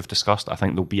 just like we've discussed, I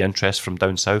think there'll be interest from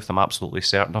down south. I'm absolutely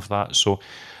certain of that. So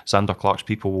Xander Clark's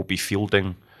people will be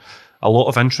fielding a lot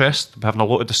of interest, having a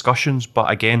lot of discussions,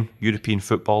 but again, European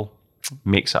football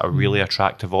makes it a really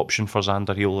attractive option for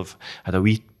Xander. He'll have had a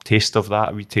wee taste of that,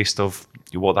 a wee taste of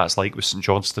what that's like with St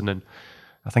Johnstone, and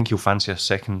I think he'll fancy a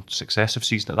second successive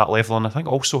season at that level. And I think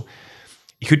also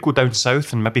he could go down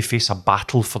south and maybe face a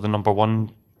battle for the number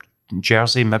one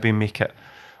jersey, maybe make it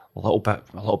a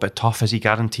little bit tough. Is he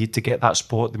guaranteed to get that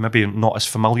spot? They maybe not as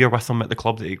familiar with him at the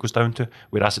club that he goes down to.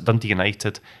 Whereas at Dundee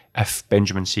United, if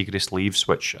Benjamin Siegrist leaves,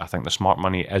 which I think the smart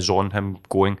money is on him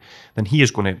going, then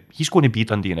he's going to be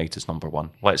Dundee United's number one.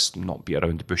 Let's not be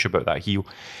around the bush about that.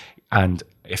 And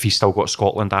if he's still got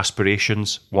Scotland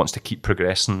aspirations, wants to keep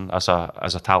progressing as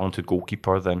a talented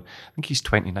goalkeeper, then I think he's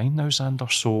 29 now,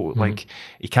 Xander. So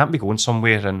he can't be going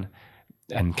somewhere and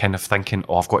and kind of thinking,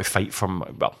 I've got to fight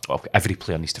well, every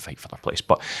player needs to fight for their place,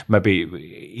 but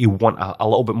maybe you want a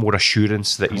little bit more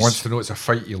assurance that He wants to know it's a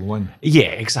fight you'll win. Yeah,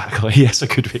 exactly. Yes, a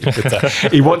good way to put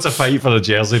it. He wants a fight for the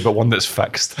jersey, but one that's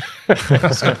fixed.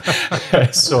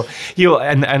 So,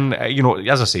 and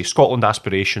as I say, Scotland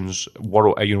aspirations,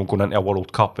 world, going into a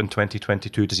World Cup in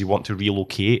 2022. Does he want to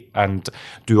relocate and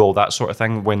do all that sort of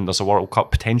thing when there's a World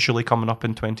Cup potentially coming up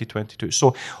in 2022?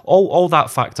 So all that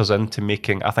factors into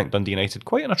making, I think, Dundee United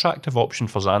quite an attractive option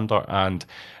for Xander, and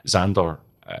Xander,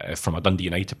 from a Dundee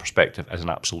United perspective, is an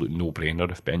absolute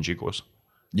no-brainer if Benji goes.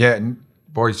 Yeah, and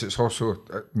boys, it's also,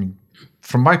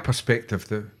 from my perspective,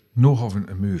 the no having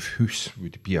to move house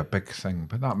would be a big thing,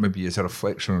 but that maybe is a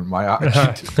reflection on my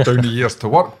attitude down the years to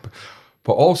work.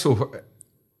 But also,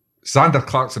 Xander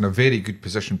Clark's in a very good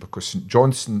position because St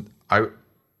Johnstone, I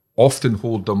often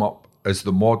hold them up as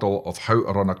the model of how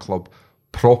to run a club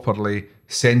properly,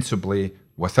 sensibly,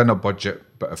 within a budget.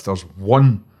 But if there's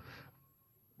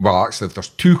if there's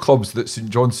two clubs that St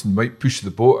Johnstone might push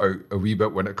the boat out a wee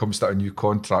bit when it comes to a new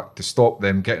contract to stop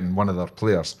them getting one of their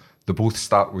players, they both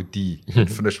start with D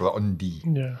and finish with an D.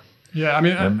 Yeah. I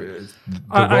mean,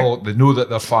 they know that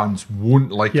their fans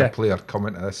won't like a player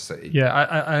coming to this city. Yeah,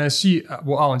 I see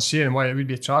what Alan's saying and why it would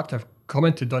be attractive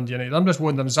coming to Dundee United. I'm just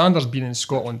wondering, Xander's been in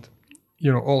Scotland,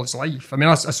 all his life. I mean,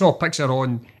 I saw a picture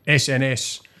on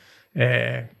SNS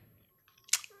the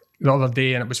other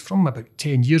day, and it was from about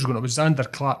 10 years ago, and it was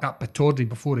Xander Clark at Pittodrie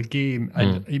before a game,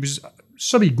 and he was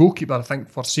Surrey goalkeeper, I think,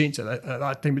 for Saints at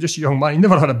that time, but just a young man. He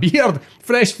never had a beard,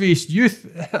 fresh-faced youth,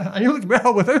 and he looked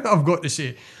well without it, I've got to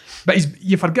say. But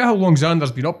you forget how long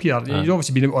Xander's been up here. He's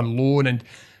obviously been out on loan,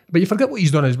 but you forget what he's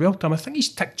done as well, Tom. I think he's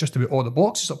ticked just about all the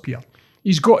boxes up here.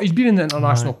 He's been in the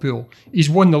international pool. He's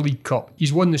won the League Cup.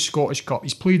 He's won the Scottish Cup.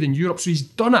 He's played in Europe, so he's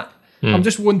done it. I'm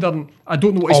just wondering, I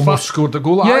don't know what his almost scored a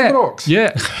goal at Ibrox.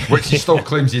 Yeah. Which he still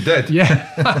claims he did.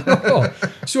 Yeah. I know.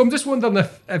 So I'm just wondering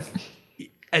if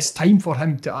it's time for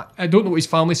him to, I don't know what his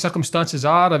family circumstances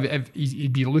are, if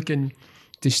he'd be looking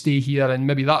to stay here, and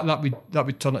maybe that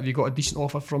would turn out if he got a decent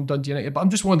offer from Dundee United. But I'm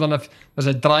just wondering if there's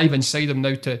a drive inside him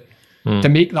now to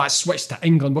make that switch to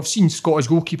England. We've seen Scottish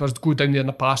goalkeepers go down there in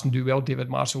the past and do well. David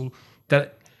Marshall did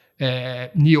it.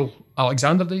 Neil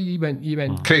Alexander did. He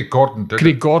went. Craig Gordon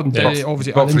did.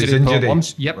 Obviously an injury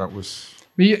problems. Yep. That was.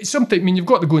 Sometimes you've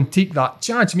got to go and take that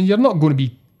chance. I mean, you're not going to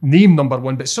be named number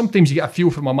one, but sometimes you get a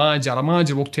feel from a manager. A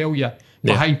manager will tell you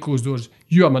behind closed doors,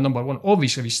 you are my number one.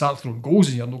 Obviously, if you start throwing goals,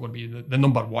 and you're not going to be the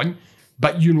number one.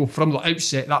 But from the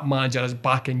outset, that manager is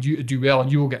backing you to do well,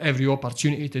 and you will get every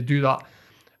opportunity to do that.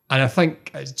 And I think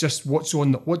it's just what's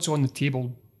on the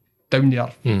table down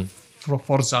there.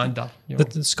 For Xander.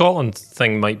 The Scotland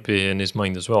thing might be in his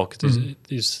mind as well, because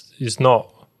he's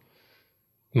not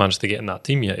managed to get in that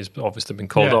team yet. He's obviously been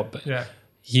called up, but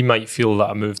he might feel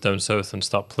that a move down south and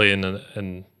start playing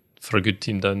and for a good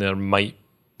team down there might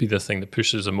be the thing that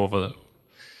pushes him over.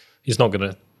 He's not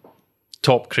going to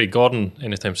top Craig Gordon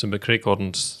anytime soon, but Craig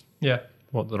Gordon's the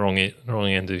wrong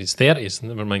end of his 30s,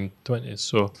 never mind 20s,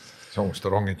 so... It's almost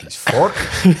the wrong end of his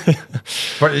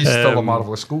 40s. But he's still a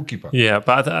marvellous goalkeeper. Yeah,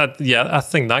 but I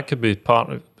think that could be part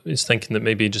of his thinking, that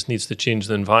maybe he just needs to change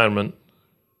the environment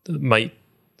that might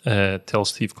tell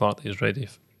Steve Clarke that he's ready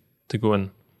to go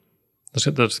in.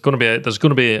 There's going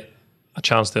to be a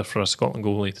chance there for a Scotland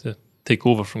goalie to take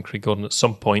over from Craig Gordon at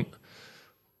some point,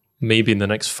 maybe in the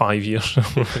next 5 years.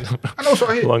 And also,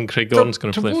 how long Craig Gordon's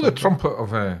going to play. To blow the trumpet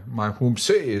of my home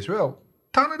city as well,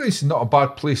 Tannadice is not a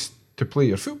bad place to play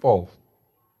your football.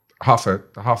 Half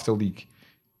the league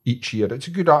each year. It's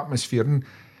a good atmosphere, and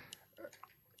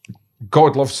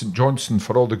God loves St Johnstone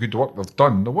for all the good work they've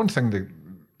done. The one thing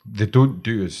they don't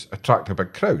do is attract a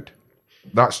big crowd.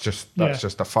 That's just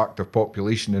a fact of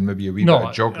population and maybe a wee bit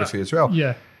of geography as well.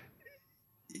 Yeah.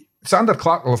 Xander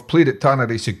Clarke will have played at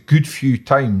Tannadice a good few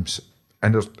times,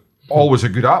 and there's always a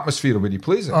good atmosphere when he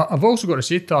plays it. I've also got to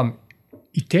say, Tom,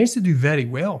 he tends to do very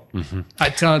well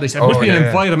at Tannadice. It must be an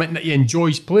environment that he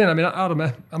enjoys playing. I mean, I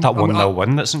remember... That 1-0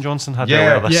 win that St Johnstone had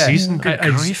earlier this season. Good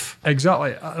grief.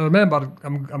 Exactly. I remember,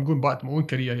 I'm going back to my own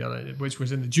career here, which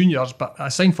was in the juniors, but I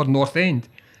signed for North End.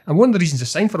 And one of the reasons I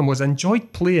signed for him was I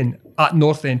enjoyed playing at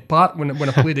North End Park when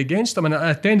I played against him, and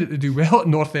I tended to do well at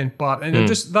North End Park. And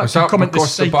was that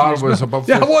because the bar was above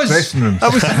the dressing rooms?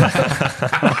 That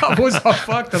was a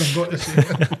fact, I've got to say.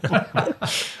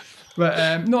 But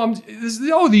there's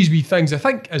all these wee things. I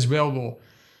think as well, though,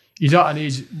 he's at an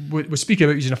age, we're speaking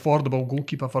about he's an affordable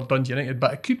goalkeeper for Dundee United,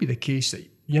 but it could be the case that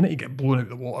United get blown out of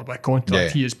the water by a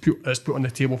contract he has put on the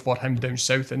table for him down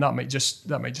south, and that might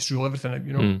just rule everything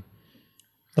out,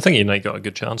 I think United got a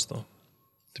good chance, though,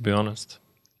 to be honest.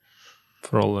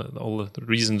 for all the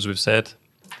reasons we've said.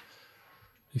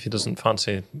 If he doesn't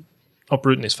fancy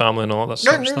uprooting his family and all that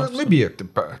sort of stuff. Maybe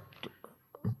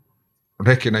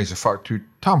recognise the fact too,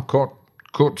 Tam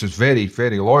Courts is very,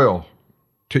 very loyal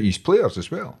to his players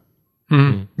as well.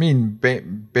 I mean,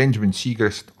 Benjamin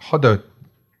Siegrist had a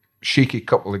shaky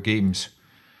couple of games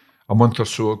a month or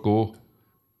so ago,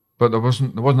 but there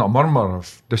wasn't a murmur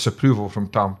of disapproval from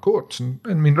Tam Courts, and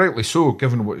I mean, rightly so,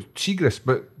 given what Siegrist.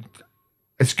 But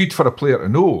it's good for a player to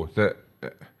know that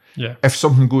if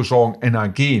something goes wrong in a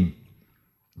game,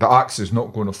 the axe is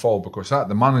not going to fall because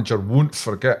the manager won't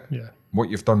forget what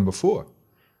you've done before.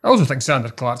 I also think Sander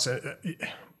Clark's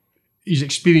he's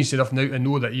experienced enough now to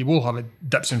know that he will have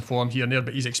dips in form here and there,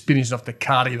 but he's experienced enough to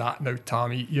carry that now, Tam.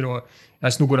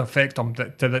 That's not going to affect him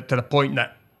to the point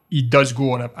that he does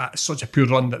go on such a poor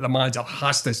run that the manager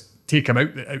has to take him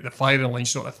out the firing line,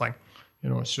 sort of thing.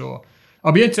 So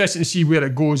I'll be interested to see where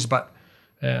it goes, but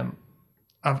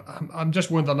I'm just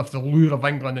wondering if the lure of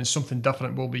England and something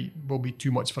different will be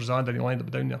too much for Xander. He'll end up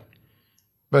down there.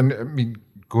 But I mean,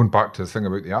 going back to the thing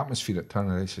about the atmosphere at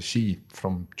Turner SSC,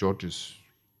 from George's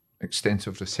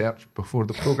extensive research before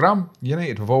the programme,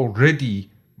 United have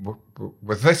already,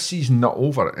 with this season not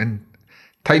over, and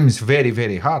time's very,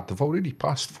 very hard, they've already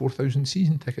passed 4,000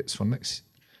 season tickets for next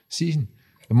season.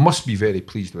 They must be very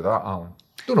pleased with that, Alan.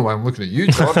 Don't know why I'm looking at you,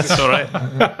 George. It's all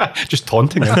right. Just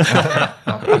taunting him.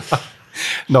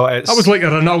 No, that was like a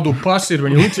Ronaldo pass there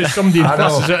when you looked at somebody and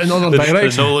passes it in another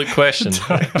direction. The no-look question.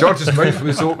 George's mouth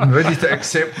was open, ready to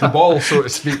accept the ball, so to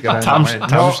speak. Tam's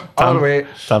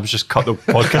just cut the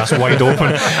podcast wide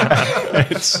open.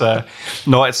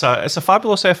 It's a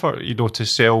fabulous effort, to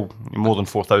sell more than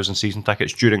 4,000 season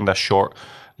tickets during this short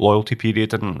loyalty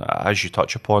period, and as you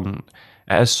touch upon,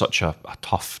 it is such a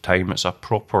tough time. It's a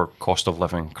proper cost of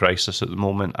living crisis at the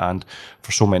moment, and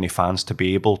for so many fans to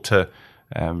be able to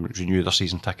renew their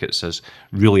season tickets is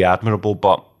really admirable,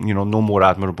 but no more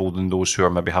admirable than those who are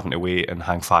maybe having to wait and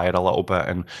hang fire a little bit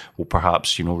and will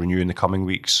perhaps renew in the coming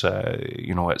weeks.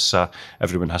 It's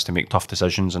everyone has to make tough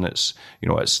decisions, and it's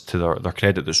to their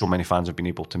credit that so many fans have been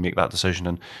able to make that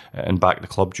decision and back the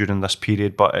club during this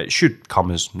period. But it should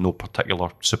come as no particular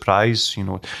surprise.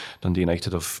 Dundee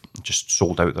United have just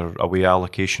sold out their away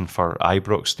allocation for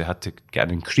Ibrox. They had to get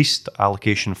an increased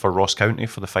allocation for Ross County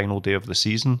for the final day of the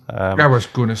season. I was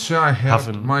going to say, I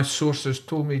heard my sources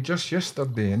told me just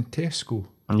yesterday in Tesco.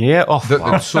 Yeah,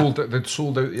 they'd sold out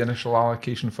the initial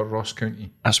allocation for Ross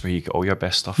County. That's where you get all your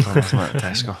best stuff from, isn't it,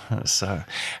 Tesco?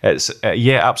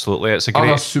 Yeah, absolutely. It's a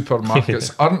great. Other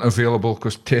supermarkets aren't available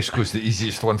because Tesco's the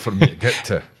easiest one for me to get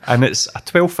to. And it's a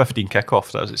 12:15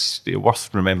 kickoff. It's worth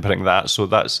remembering that. So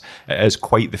it is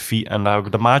quite the feat, and I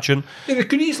would imagine. Yeah, it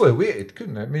could easily wait,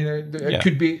 couldn't it? I mean, it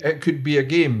could be a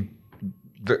game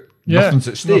that nothing's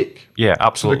at stake. Yeah,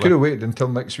 absolutely. So they could have waited until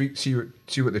next week, see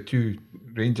what the two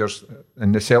Rangers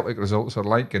and the Celtic results are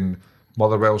like, and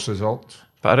Motherwell's results.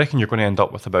 But I reckon you're going to end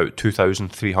up with about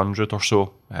 2,300 or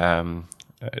so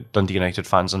Dundee United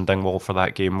fans in Dingwall for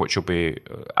that game, which will be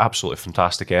absolutely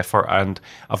fantastic effort. And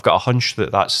I've got a hunch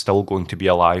that that's still going to be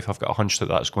alive. I've got a hunch that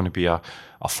that's going to be a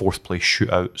fourth place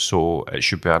shootout. So it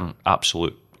should be an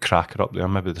absolute cracker up there.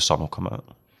 Maybe the sun will come out.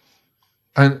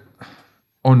 And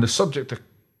on the subject of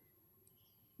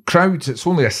crowds, it's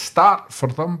only a start for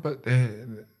them, but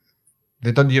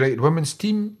the Dundee United women's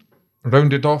team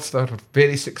rounded off their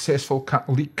very successful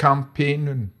league campaign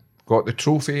and got the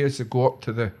trophy as they go up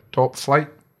to the top flight.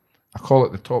 I call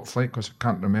it the top flight because I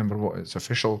can't remember what its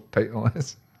official title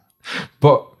is.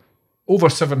 But over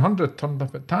 700 turned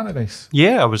up at Tannadice.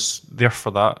 Yeah, I was there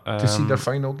for that. To see their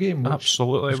final game.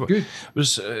 Absolutely. Was good. I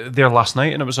was there last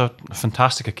night, and it was a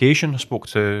fantastic occasion. I spoke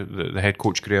to the head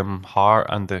coach, Graham Hart,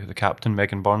 and the captain,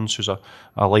 Megan Burns, who's a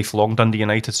lifelong Dundee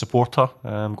United supporter,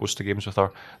 goes to games with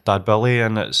her dad, Billy,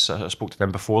 and I spoke to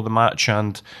them before the match,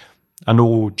 and I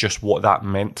know just what that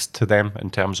meant to them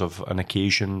in terms of an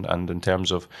occasion and in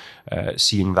terms of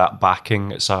seeing that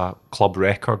backing. It's a club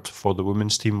record for the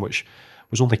women's team, which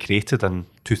was only created in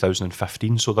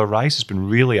 2015, so their rise has been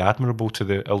really admirable to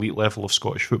the elite level of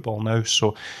Scottish football now.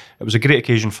 So it was a great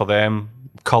occasion for them,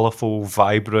 colourful,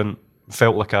 vibrant,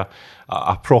 felt like a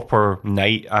proper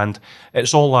night, and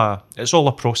it's all a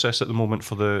process at the moment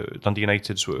for the Dundee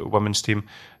United's women's team.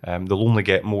 They'll only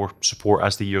get more support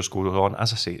as the years go on.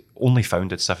 As I say, only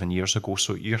founded 7 years ago,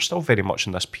 so you're still very much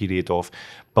in this period of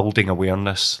building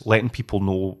awareness, letting people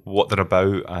know what they're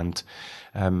about, and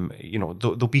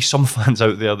there'll be some fans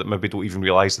out there that maybe don't even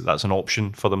realise that that's an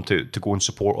option for them to go in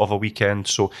support of a weekend.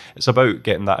 So it's about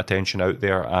getting that attention out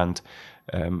there, and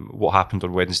what happened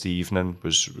on Wednesday evening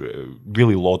was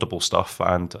really laudable stuff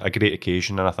and a great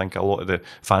occasion. And I think a lot of the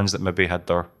fans that maybe had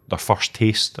their first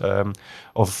taste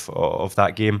of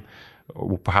that game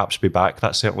will perhaps be back.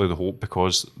 That's certainly the hope,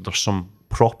 because there's some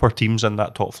proper teams in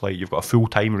that top flight. You've got a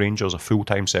full-time Rangers, a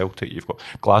full-time Celtic. You've got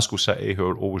Glasgow City, who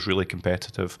are always really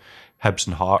competitive. Hibs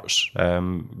and Hearts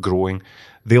growing.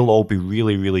 They'll all be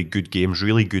really, really good games,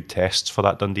 really good tests for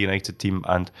that Dundee United team.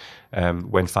 And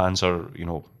when fans are,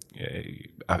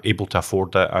 able to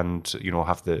afford it and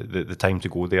have the time to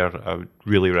go there, I would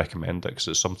really recommend it, because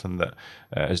it's something that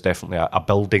is definitely a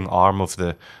building arm of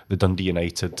the Dundee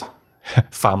United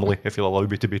family, if you'll allow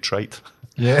me to be trite.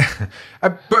 Yeah,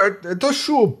 but it does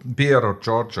show Bear or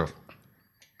George or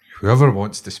whoever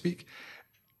wants to speak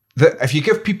that if you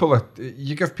give people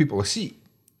a seat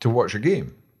to watch a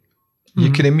game,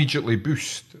 you can immediately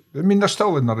boost. I mean, they're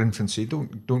still in their infancy.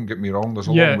 Don't get me wrong. There's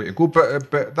a long way to go,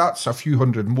 but that's a few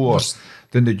hundred more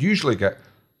than they'd usually get.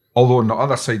 Although on the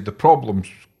other side, the problem's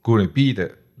going to be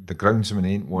that the groundsman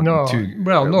ain't wanting to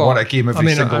want a game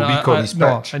every single week on his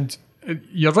pitch. And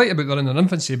you're right about they're in their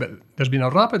infancy, but there's been a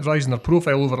rapid rise in their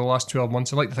profile over the last 12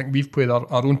 months. I like to think we've played our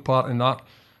own part in that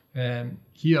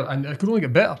here, and it could only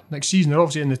get better next season. They're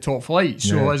obviously in the top flight,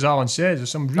 so as Alan says, there's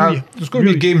some really there's going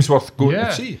to be games worth going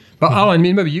to see. But Alan,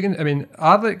 maybe you can. I mean,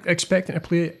 are they expecting to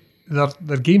play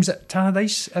their games at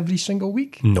Tannadice every single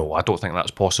week? No, I don't think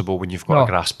that's possible when you've got a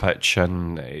grass pitch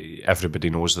and everybody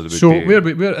knows that it would so be. So where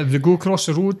do they go across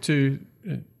the road to?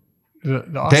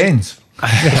 The Dens.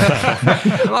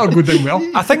 That'll go down well.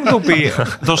 I think there'll be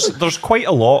there's quite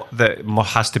a lot that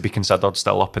has to be considered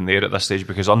still up in the air at this stage,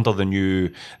 because under the new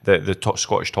the top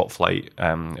Scottish top flight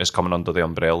is coming under the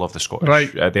umbrella of the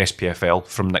Scottish the SPFL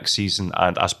from next season,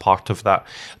 and as part of that,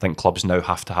 I think clubs now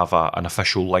have to have an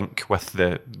official link with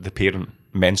the parent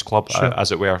men's club,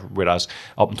 as it were. Whereas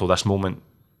up until this moment,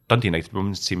 Dundee United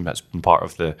women's team has been part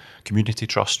of the community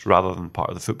trust rather than part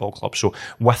of the football club. So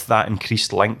with that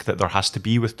increased link that there has to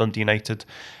be with Dundee United,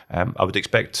 I would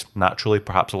expect naturally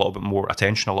perhaps a little bit more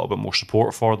attention, a little bit more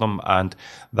support for them, and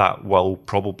that will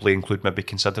probably include maybe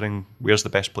considering where's the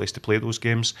best place to play those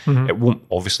games. It won't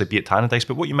obviously be at Tannadice,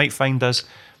 but what you might find is,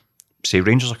 say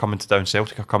Rangers are coming to down,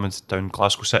 Celtic are coming to down,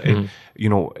 Glasgow City,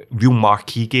 real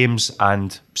marquee games,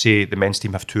 and say the men's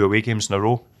team have 2 away games in a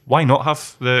row. Why not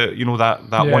have the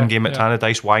one game at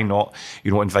Tannadice? Why not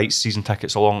invite season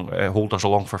tickets holders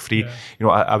along for free?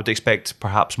 I would expect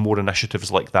perhaps more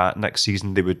initiatives like that next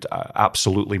season. They would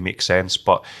absolutely make sense.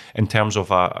 But in terms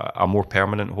of a more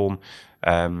permanent home,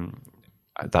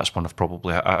 that's one of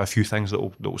probably a few things that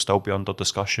will still be under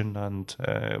discussion, and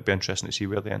it'll be interesting to see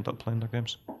where they end up playing their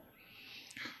games.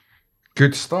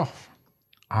 Good stuff.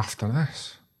 After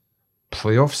this,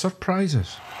 playoff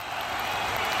surprises.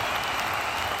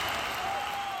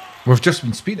 We've just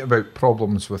been speaking about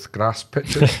problems with grass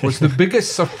pitches. Was the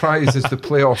biggest surprise as the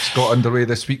playoffs got underway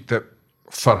this week that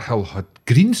Firhill had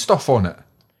green stuff on it?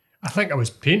 I think I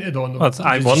was painted on them.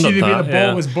 I Did wondered you see the way that, the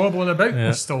ball was bobbling about?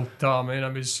 I still,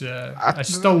 I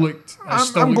still looked.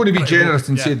 I'm going to be generous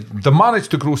and say they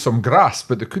managed to grow some grass,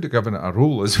 but they could have given it a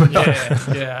roll as well.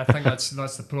 I think that's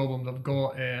the problem they've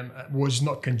got. It was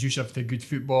not conducive to good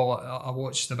football. I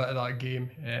watched a bit of that game,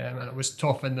 and it was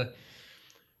tough in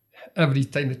every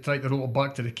time they tried to roll it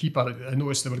back to the keeper, I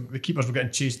noticed the keepers were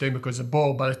getting chased down because the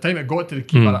ball, by the time it got to the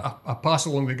keeper, a pass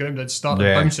along the ground had started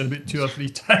bouncing about 2 or 3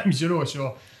 times,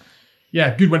 so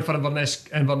good win for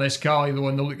Inverness Cali though,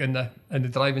 and they'll look in the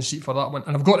driving seat for that one.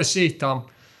 And I've got to say, Tam,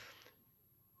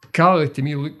 Cali to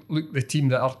me look the team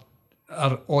that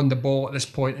are on the ball at this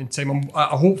point in time.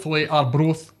 Hopefully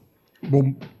Arbroath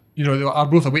will,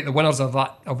 Arbroath await the winners of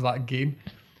that game.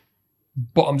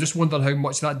 But I'm just wondering how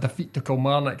much that defeat to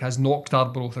Kilmarnock has knocked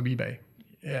Arbroath a wee bit.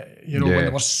 When they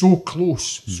were so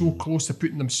close to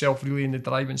putting themselves really in the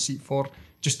driving seat for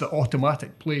just the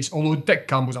automatic place. Although Dick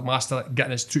Campbell's a master at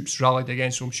getting his troops rallied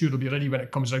again, so I'm sure they'll be ready when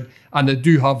it comes round. And they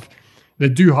do have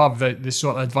the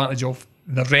sort of advantage of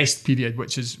the rest period,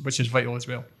 which is vital as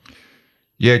well.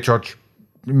 Yeah, George.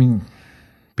 I mean,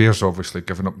 Bear's obviously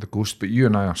given up the ghost, but you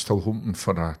and I are still hoping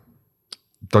for a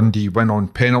Dundee win on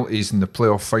penalties in the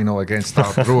playoff final against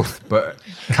Arbroath, but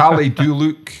Cali do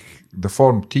look the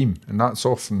form team, and that's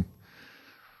often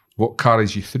what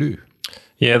carries you through.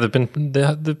 Yeah, they've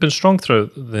been strong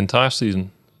throughout the entire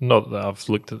season. Not that I've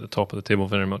looked at the top of the table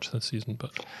very much this season,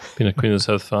 but being a Queen of the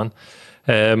South fan.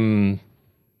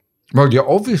 Well, you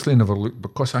obviously never looked,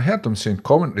 because I heard them saying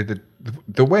commentary that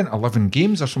they went 11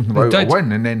 games or something without a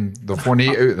win, and then they've won 8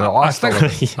 out of the last 11.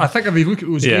 I think if you look at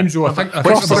those games, though, I think for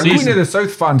a Queen of the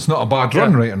South fan's not a bad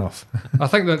run, right enough. I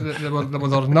think that there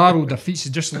were narrow defeats.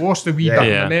 They just lost a wee bit of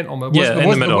momentum.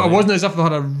 It wasn't as if they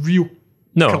had a real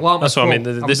No, calamitous that's what I mean.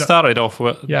 fall. They Was it- started off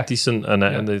with Yeah. decent,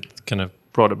 and they kind of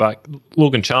brought it back.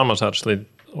 Logan Chalmers, actually,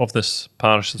 of this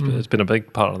parish, has been a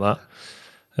big part of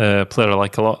that. Player I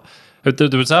like a lot.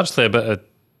 There was actually a bit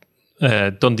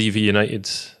of Dundee v United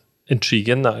intrigue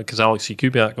in that, because Alex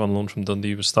Kubiak on loan from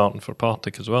Dundee was starting for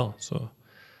Partick as well. So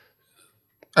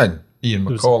And Ian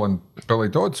McCall and Billy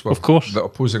Dodds were Of course. the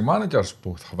opposing managers.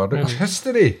 Both have a rich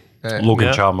history. Logan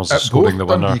Yeah. Chalmers At is scoring both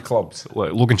the winner. Dundee clubs.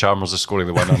 Logan Chalmers is scoring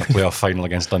the winner in the playoff final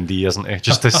against Dundee, isn't he?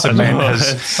 Just to cement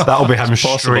his. That'll be him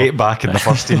straight back in the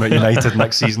first team at United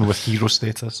next season with hero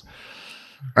status.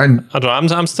 And I don't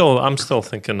know. I'm still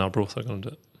thinking Arbroath are going to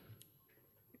do it.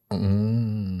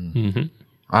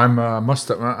 must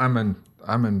admit,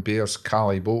 I'm in Bears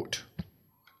Cali boat.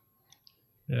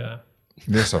 Yeah.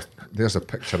 There's a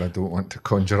picture I don't want to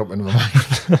conjure up in my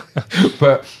mind.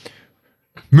 But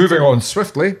moving on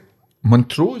swiftly,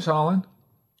 Montrose, Alan,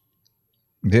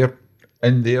 they're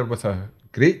in there with a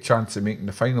great chance of making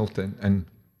the final and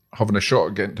having a shot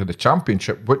at getting to the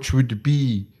championship, which would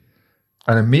be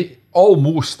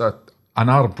almost an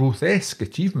Arbroath-esque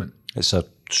achievement. It's a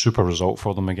super result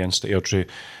for them against Airdrie.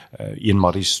 Ian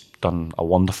Murray's done a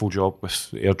wonderful job with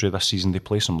Airdrie this season. They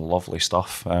play some lovely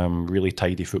stuff. Really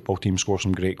tidy football team, score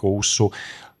some great goals. So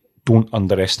don't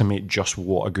underestimate just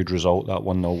what a good result that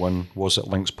 1-0 win was at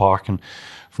Lynx Park. And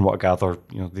from what I gather,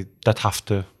 they did have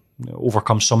to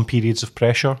overcome some periods of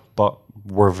pressure, but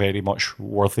were very much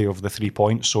worthy of the 3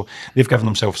 points. So they've given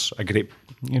themselves a great,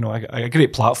 a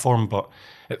great platform. But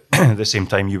at the same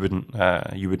time, you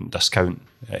wouldn't discount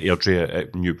Airdrie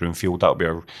at New Broomfield. That would be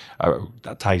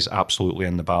that ties absolutely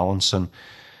in the balance. And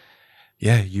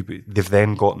yeah, they've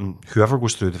then gotten, whoever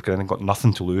goes through, they've then got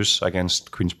nothing to lose against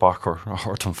Queen's Park or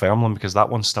Dunfermline, because that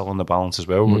one's still in the balance as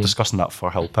well. We're discussing that for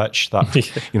Hill Pitch, that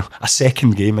a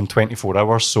second game in 24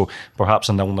 hours, so perhaps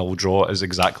a 0-0 draw is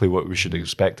exactly what we should have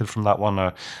expected from that one.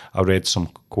 I read some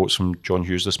quotes from John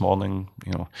Hughes this morning,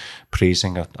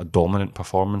 praising a dominant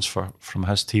performance from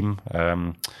his team.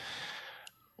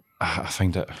 I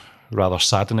find it rather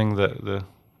saddening that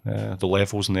the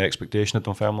levels and the expectation of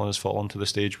Dunfermline has fallen to the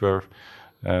stage where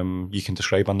you can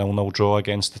describe a 0-0 draw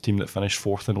against the team that finished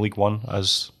fourth in League One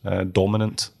as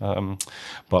dominant,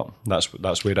 but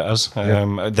that's where it is.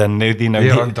 Then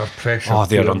They're under pressure. Oh,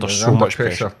 they're under so much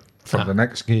pressure for the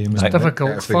next game. It's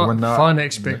difficult. If they win that, Fan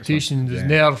expectations, the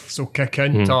nerves will kick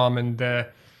in, Tom, and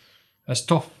it's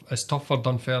tough. It's tough for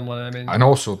Dunfermline. I mean, and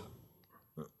also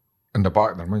in the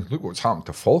back of their minds, look what's happened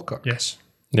to Falkirk. yes.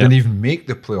 Didn't even make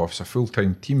the playoffs, a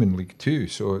full-time team in League Two.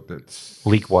 So it's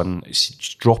League One,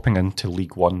 dropping into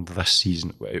League One this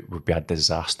season, it would be a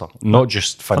disaster. Not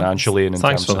just financially and in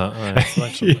Thanks terms for of that.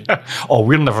 Thanks for that. Oh,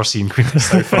 we're never seeing Queen of the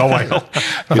South for a while.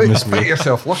 Goodness make me.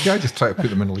 yourself lucky. I just try to put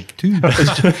them in League Two.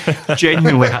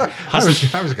 Genuinely I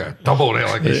was going to double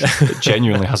relegation. it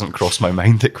genuinely hasn't crossed my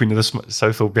mind that Queen of the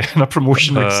South will be in a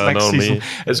promotion next nor season. me.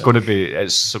 It's going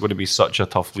to be such a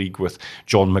tough league with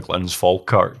John McGlynn's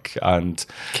Falkirk and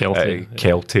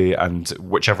Kelty. and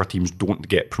whichever teams don't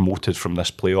get promoted from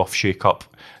this playoff shake-up.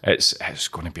 It's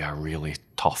going to be a really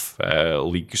tough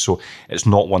league. So it's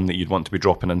not one that you'd want to be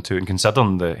dropping into. And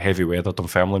considering the heavy weather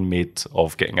Dunfermline made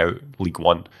of getting out League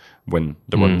One when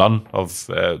there were none of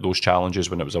those challenges,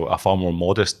 when it was a far more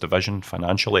modest division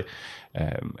financially,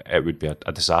 it would be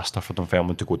a disaster for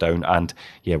Dunfermline to go down. And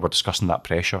yeah, we're discussing that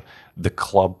pressure. The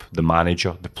club, the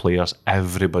manager, the players,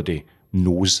 everybody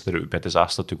knows that it would be a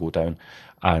disaster to go down,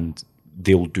 and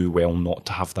they'll do well not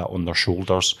to have that on their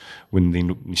shoulders when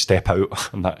they step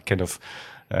out on that kind of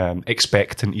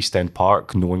expectant East End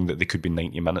Park, knowing that they could be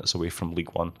 90 minutes away from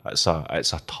League One. It's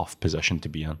a tough position to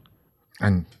be in.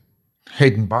 And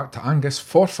heading back to Angus,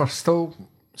 Forfar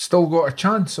still got a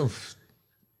chance of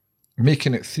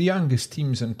making it 3 Angus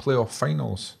teams in playoff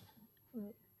finals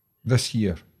this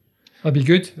year. That'd be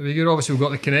good. Obviously, we've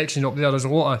got the connection up there. There's a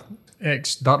lot of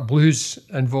ex-Dark Blues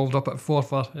involved up at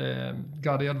Forfar.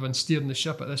 Gary Irvin steering the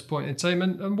ship at this point in time,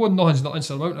 and nothing's not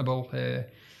insurmountable,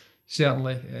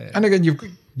 certainly. And again, you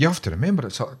have to remember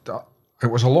it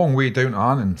was a long way down to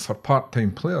Annan for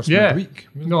part-time players midweek.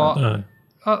 No,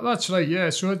 that's right. Yeah,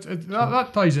 so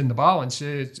that ties in the balance.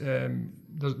 There's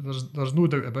no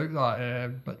doubt about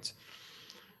that. But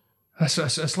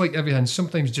it's like everything.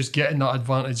 Sometimes just getting that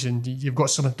advantage and you've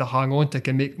got something to hang on to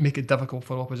can make it difficult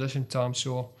for opposition, Tom.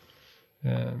 So.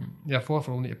 Forfar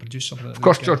will need to produce something. Of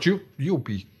course, George, you'll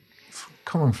be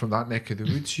coming from that neck of the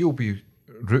woods. You'll be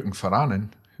rooting for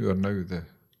Annan, who are now the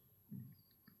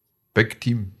big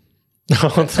team in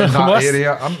that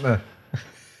area, aren't they?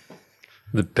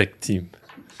 The big team.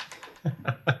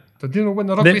 Did you know when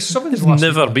the rugby sevens last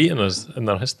never week? beaten us in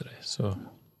their history. So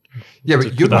Yeah,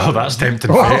 but you're Oh, that's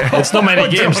tempting. fate. It's not many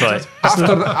games, like.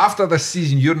 after this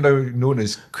season, you're now known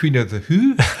as Queen of the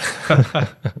Who?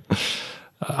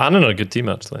 Annan are a good team,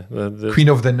 actually. Queen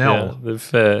of the Nell.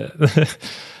 Yeah,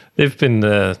 they've been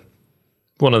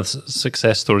one of the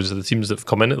success stories of the teams that have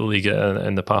come into the league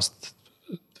in the past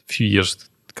few years,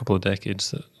 a couple of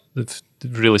decades. They've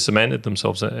really cemented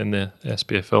themselves in the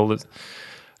SPFL,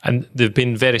 and they've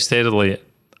been very steadily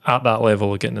at that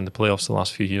level of getting in the playoffs the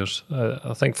last few years.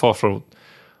 I think Forfar,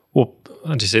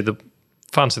 as you say, they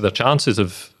fancy their chances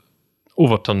of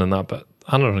overturning that, but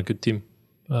Annan are a good team.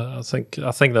 I think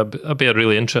that'd be a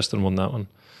really interesting one, that one,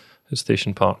 at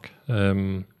Station Park.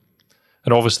 And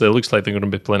obviously it looks like they're going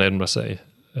to be playing Edinburgh City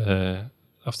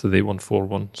after they won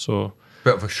 4-1. So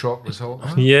bit of a shock result.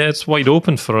 Huh? Yeah, it's wide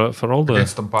open for all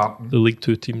the League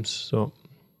Two teams. So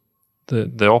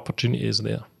the opportunity is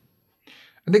there.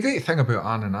 And the great thing about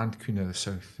Annan and Queen of the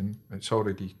South, and it's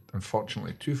already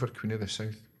unfortunately true for Queen of the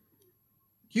South,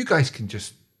 you guys can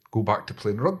just go back to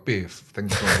playing rugby if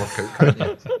things don't work out, can't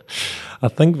you? I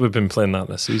think we've been playing that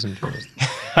this season.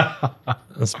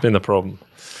 That's been the problem.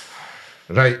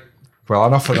 Right. Well,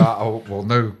 enough of that. We'll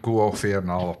now go off air and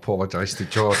I'll apologise to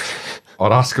George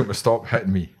or ask him to stop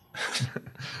hitting me.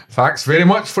 Thanks very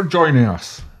much for joining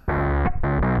us.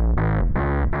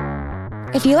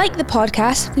 If you like the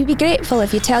podcast, we'd be grateful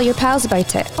if you tell your pals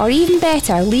about it, or even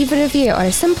better, leave a review or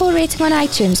a simple rating on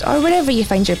iTunes or wherever you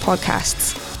find your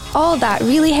podcasts. All that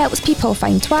really helps people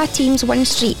find Twa Teams One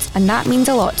Street, and that means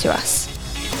a lot to us.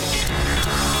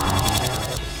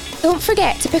 Don't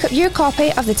forget to pick up your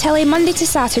copy of The Tilly Monday to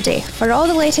Saturday for all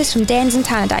the latest from Dens and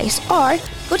Tannadice, or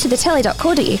go to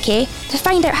thetilly.co.uk to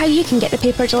find out how you can get the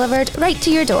paper delivered right to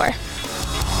your door.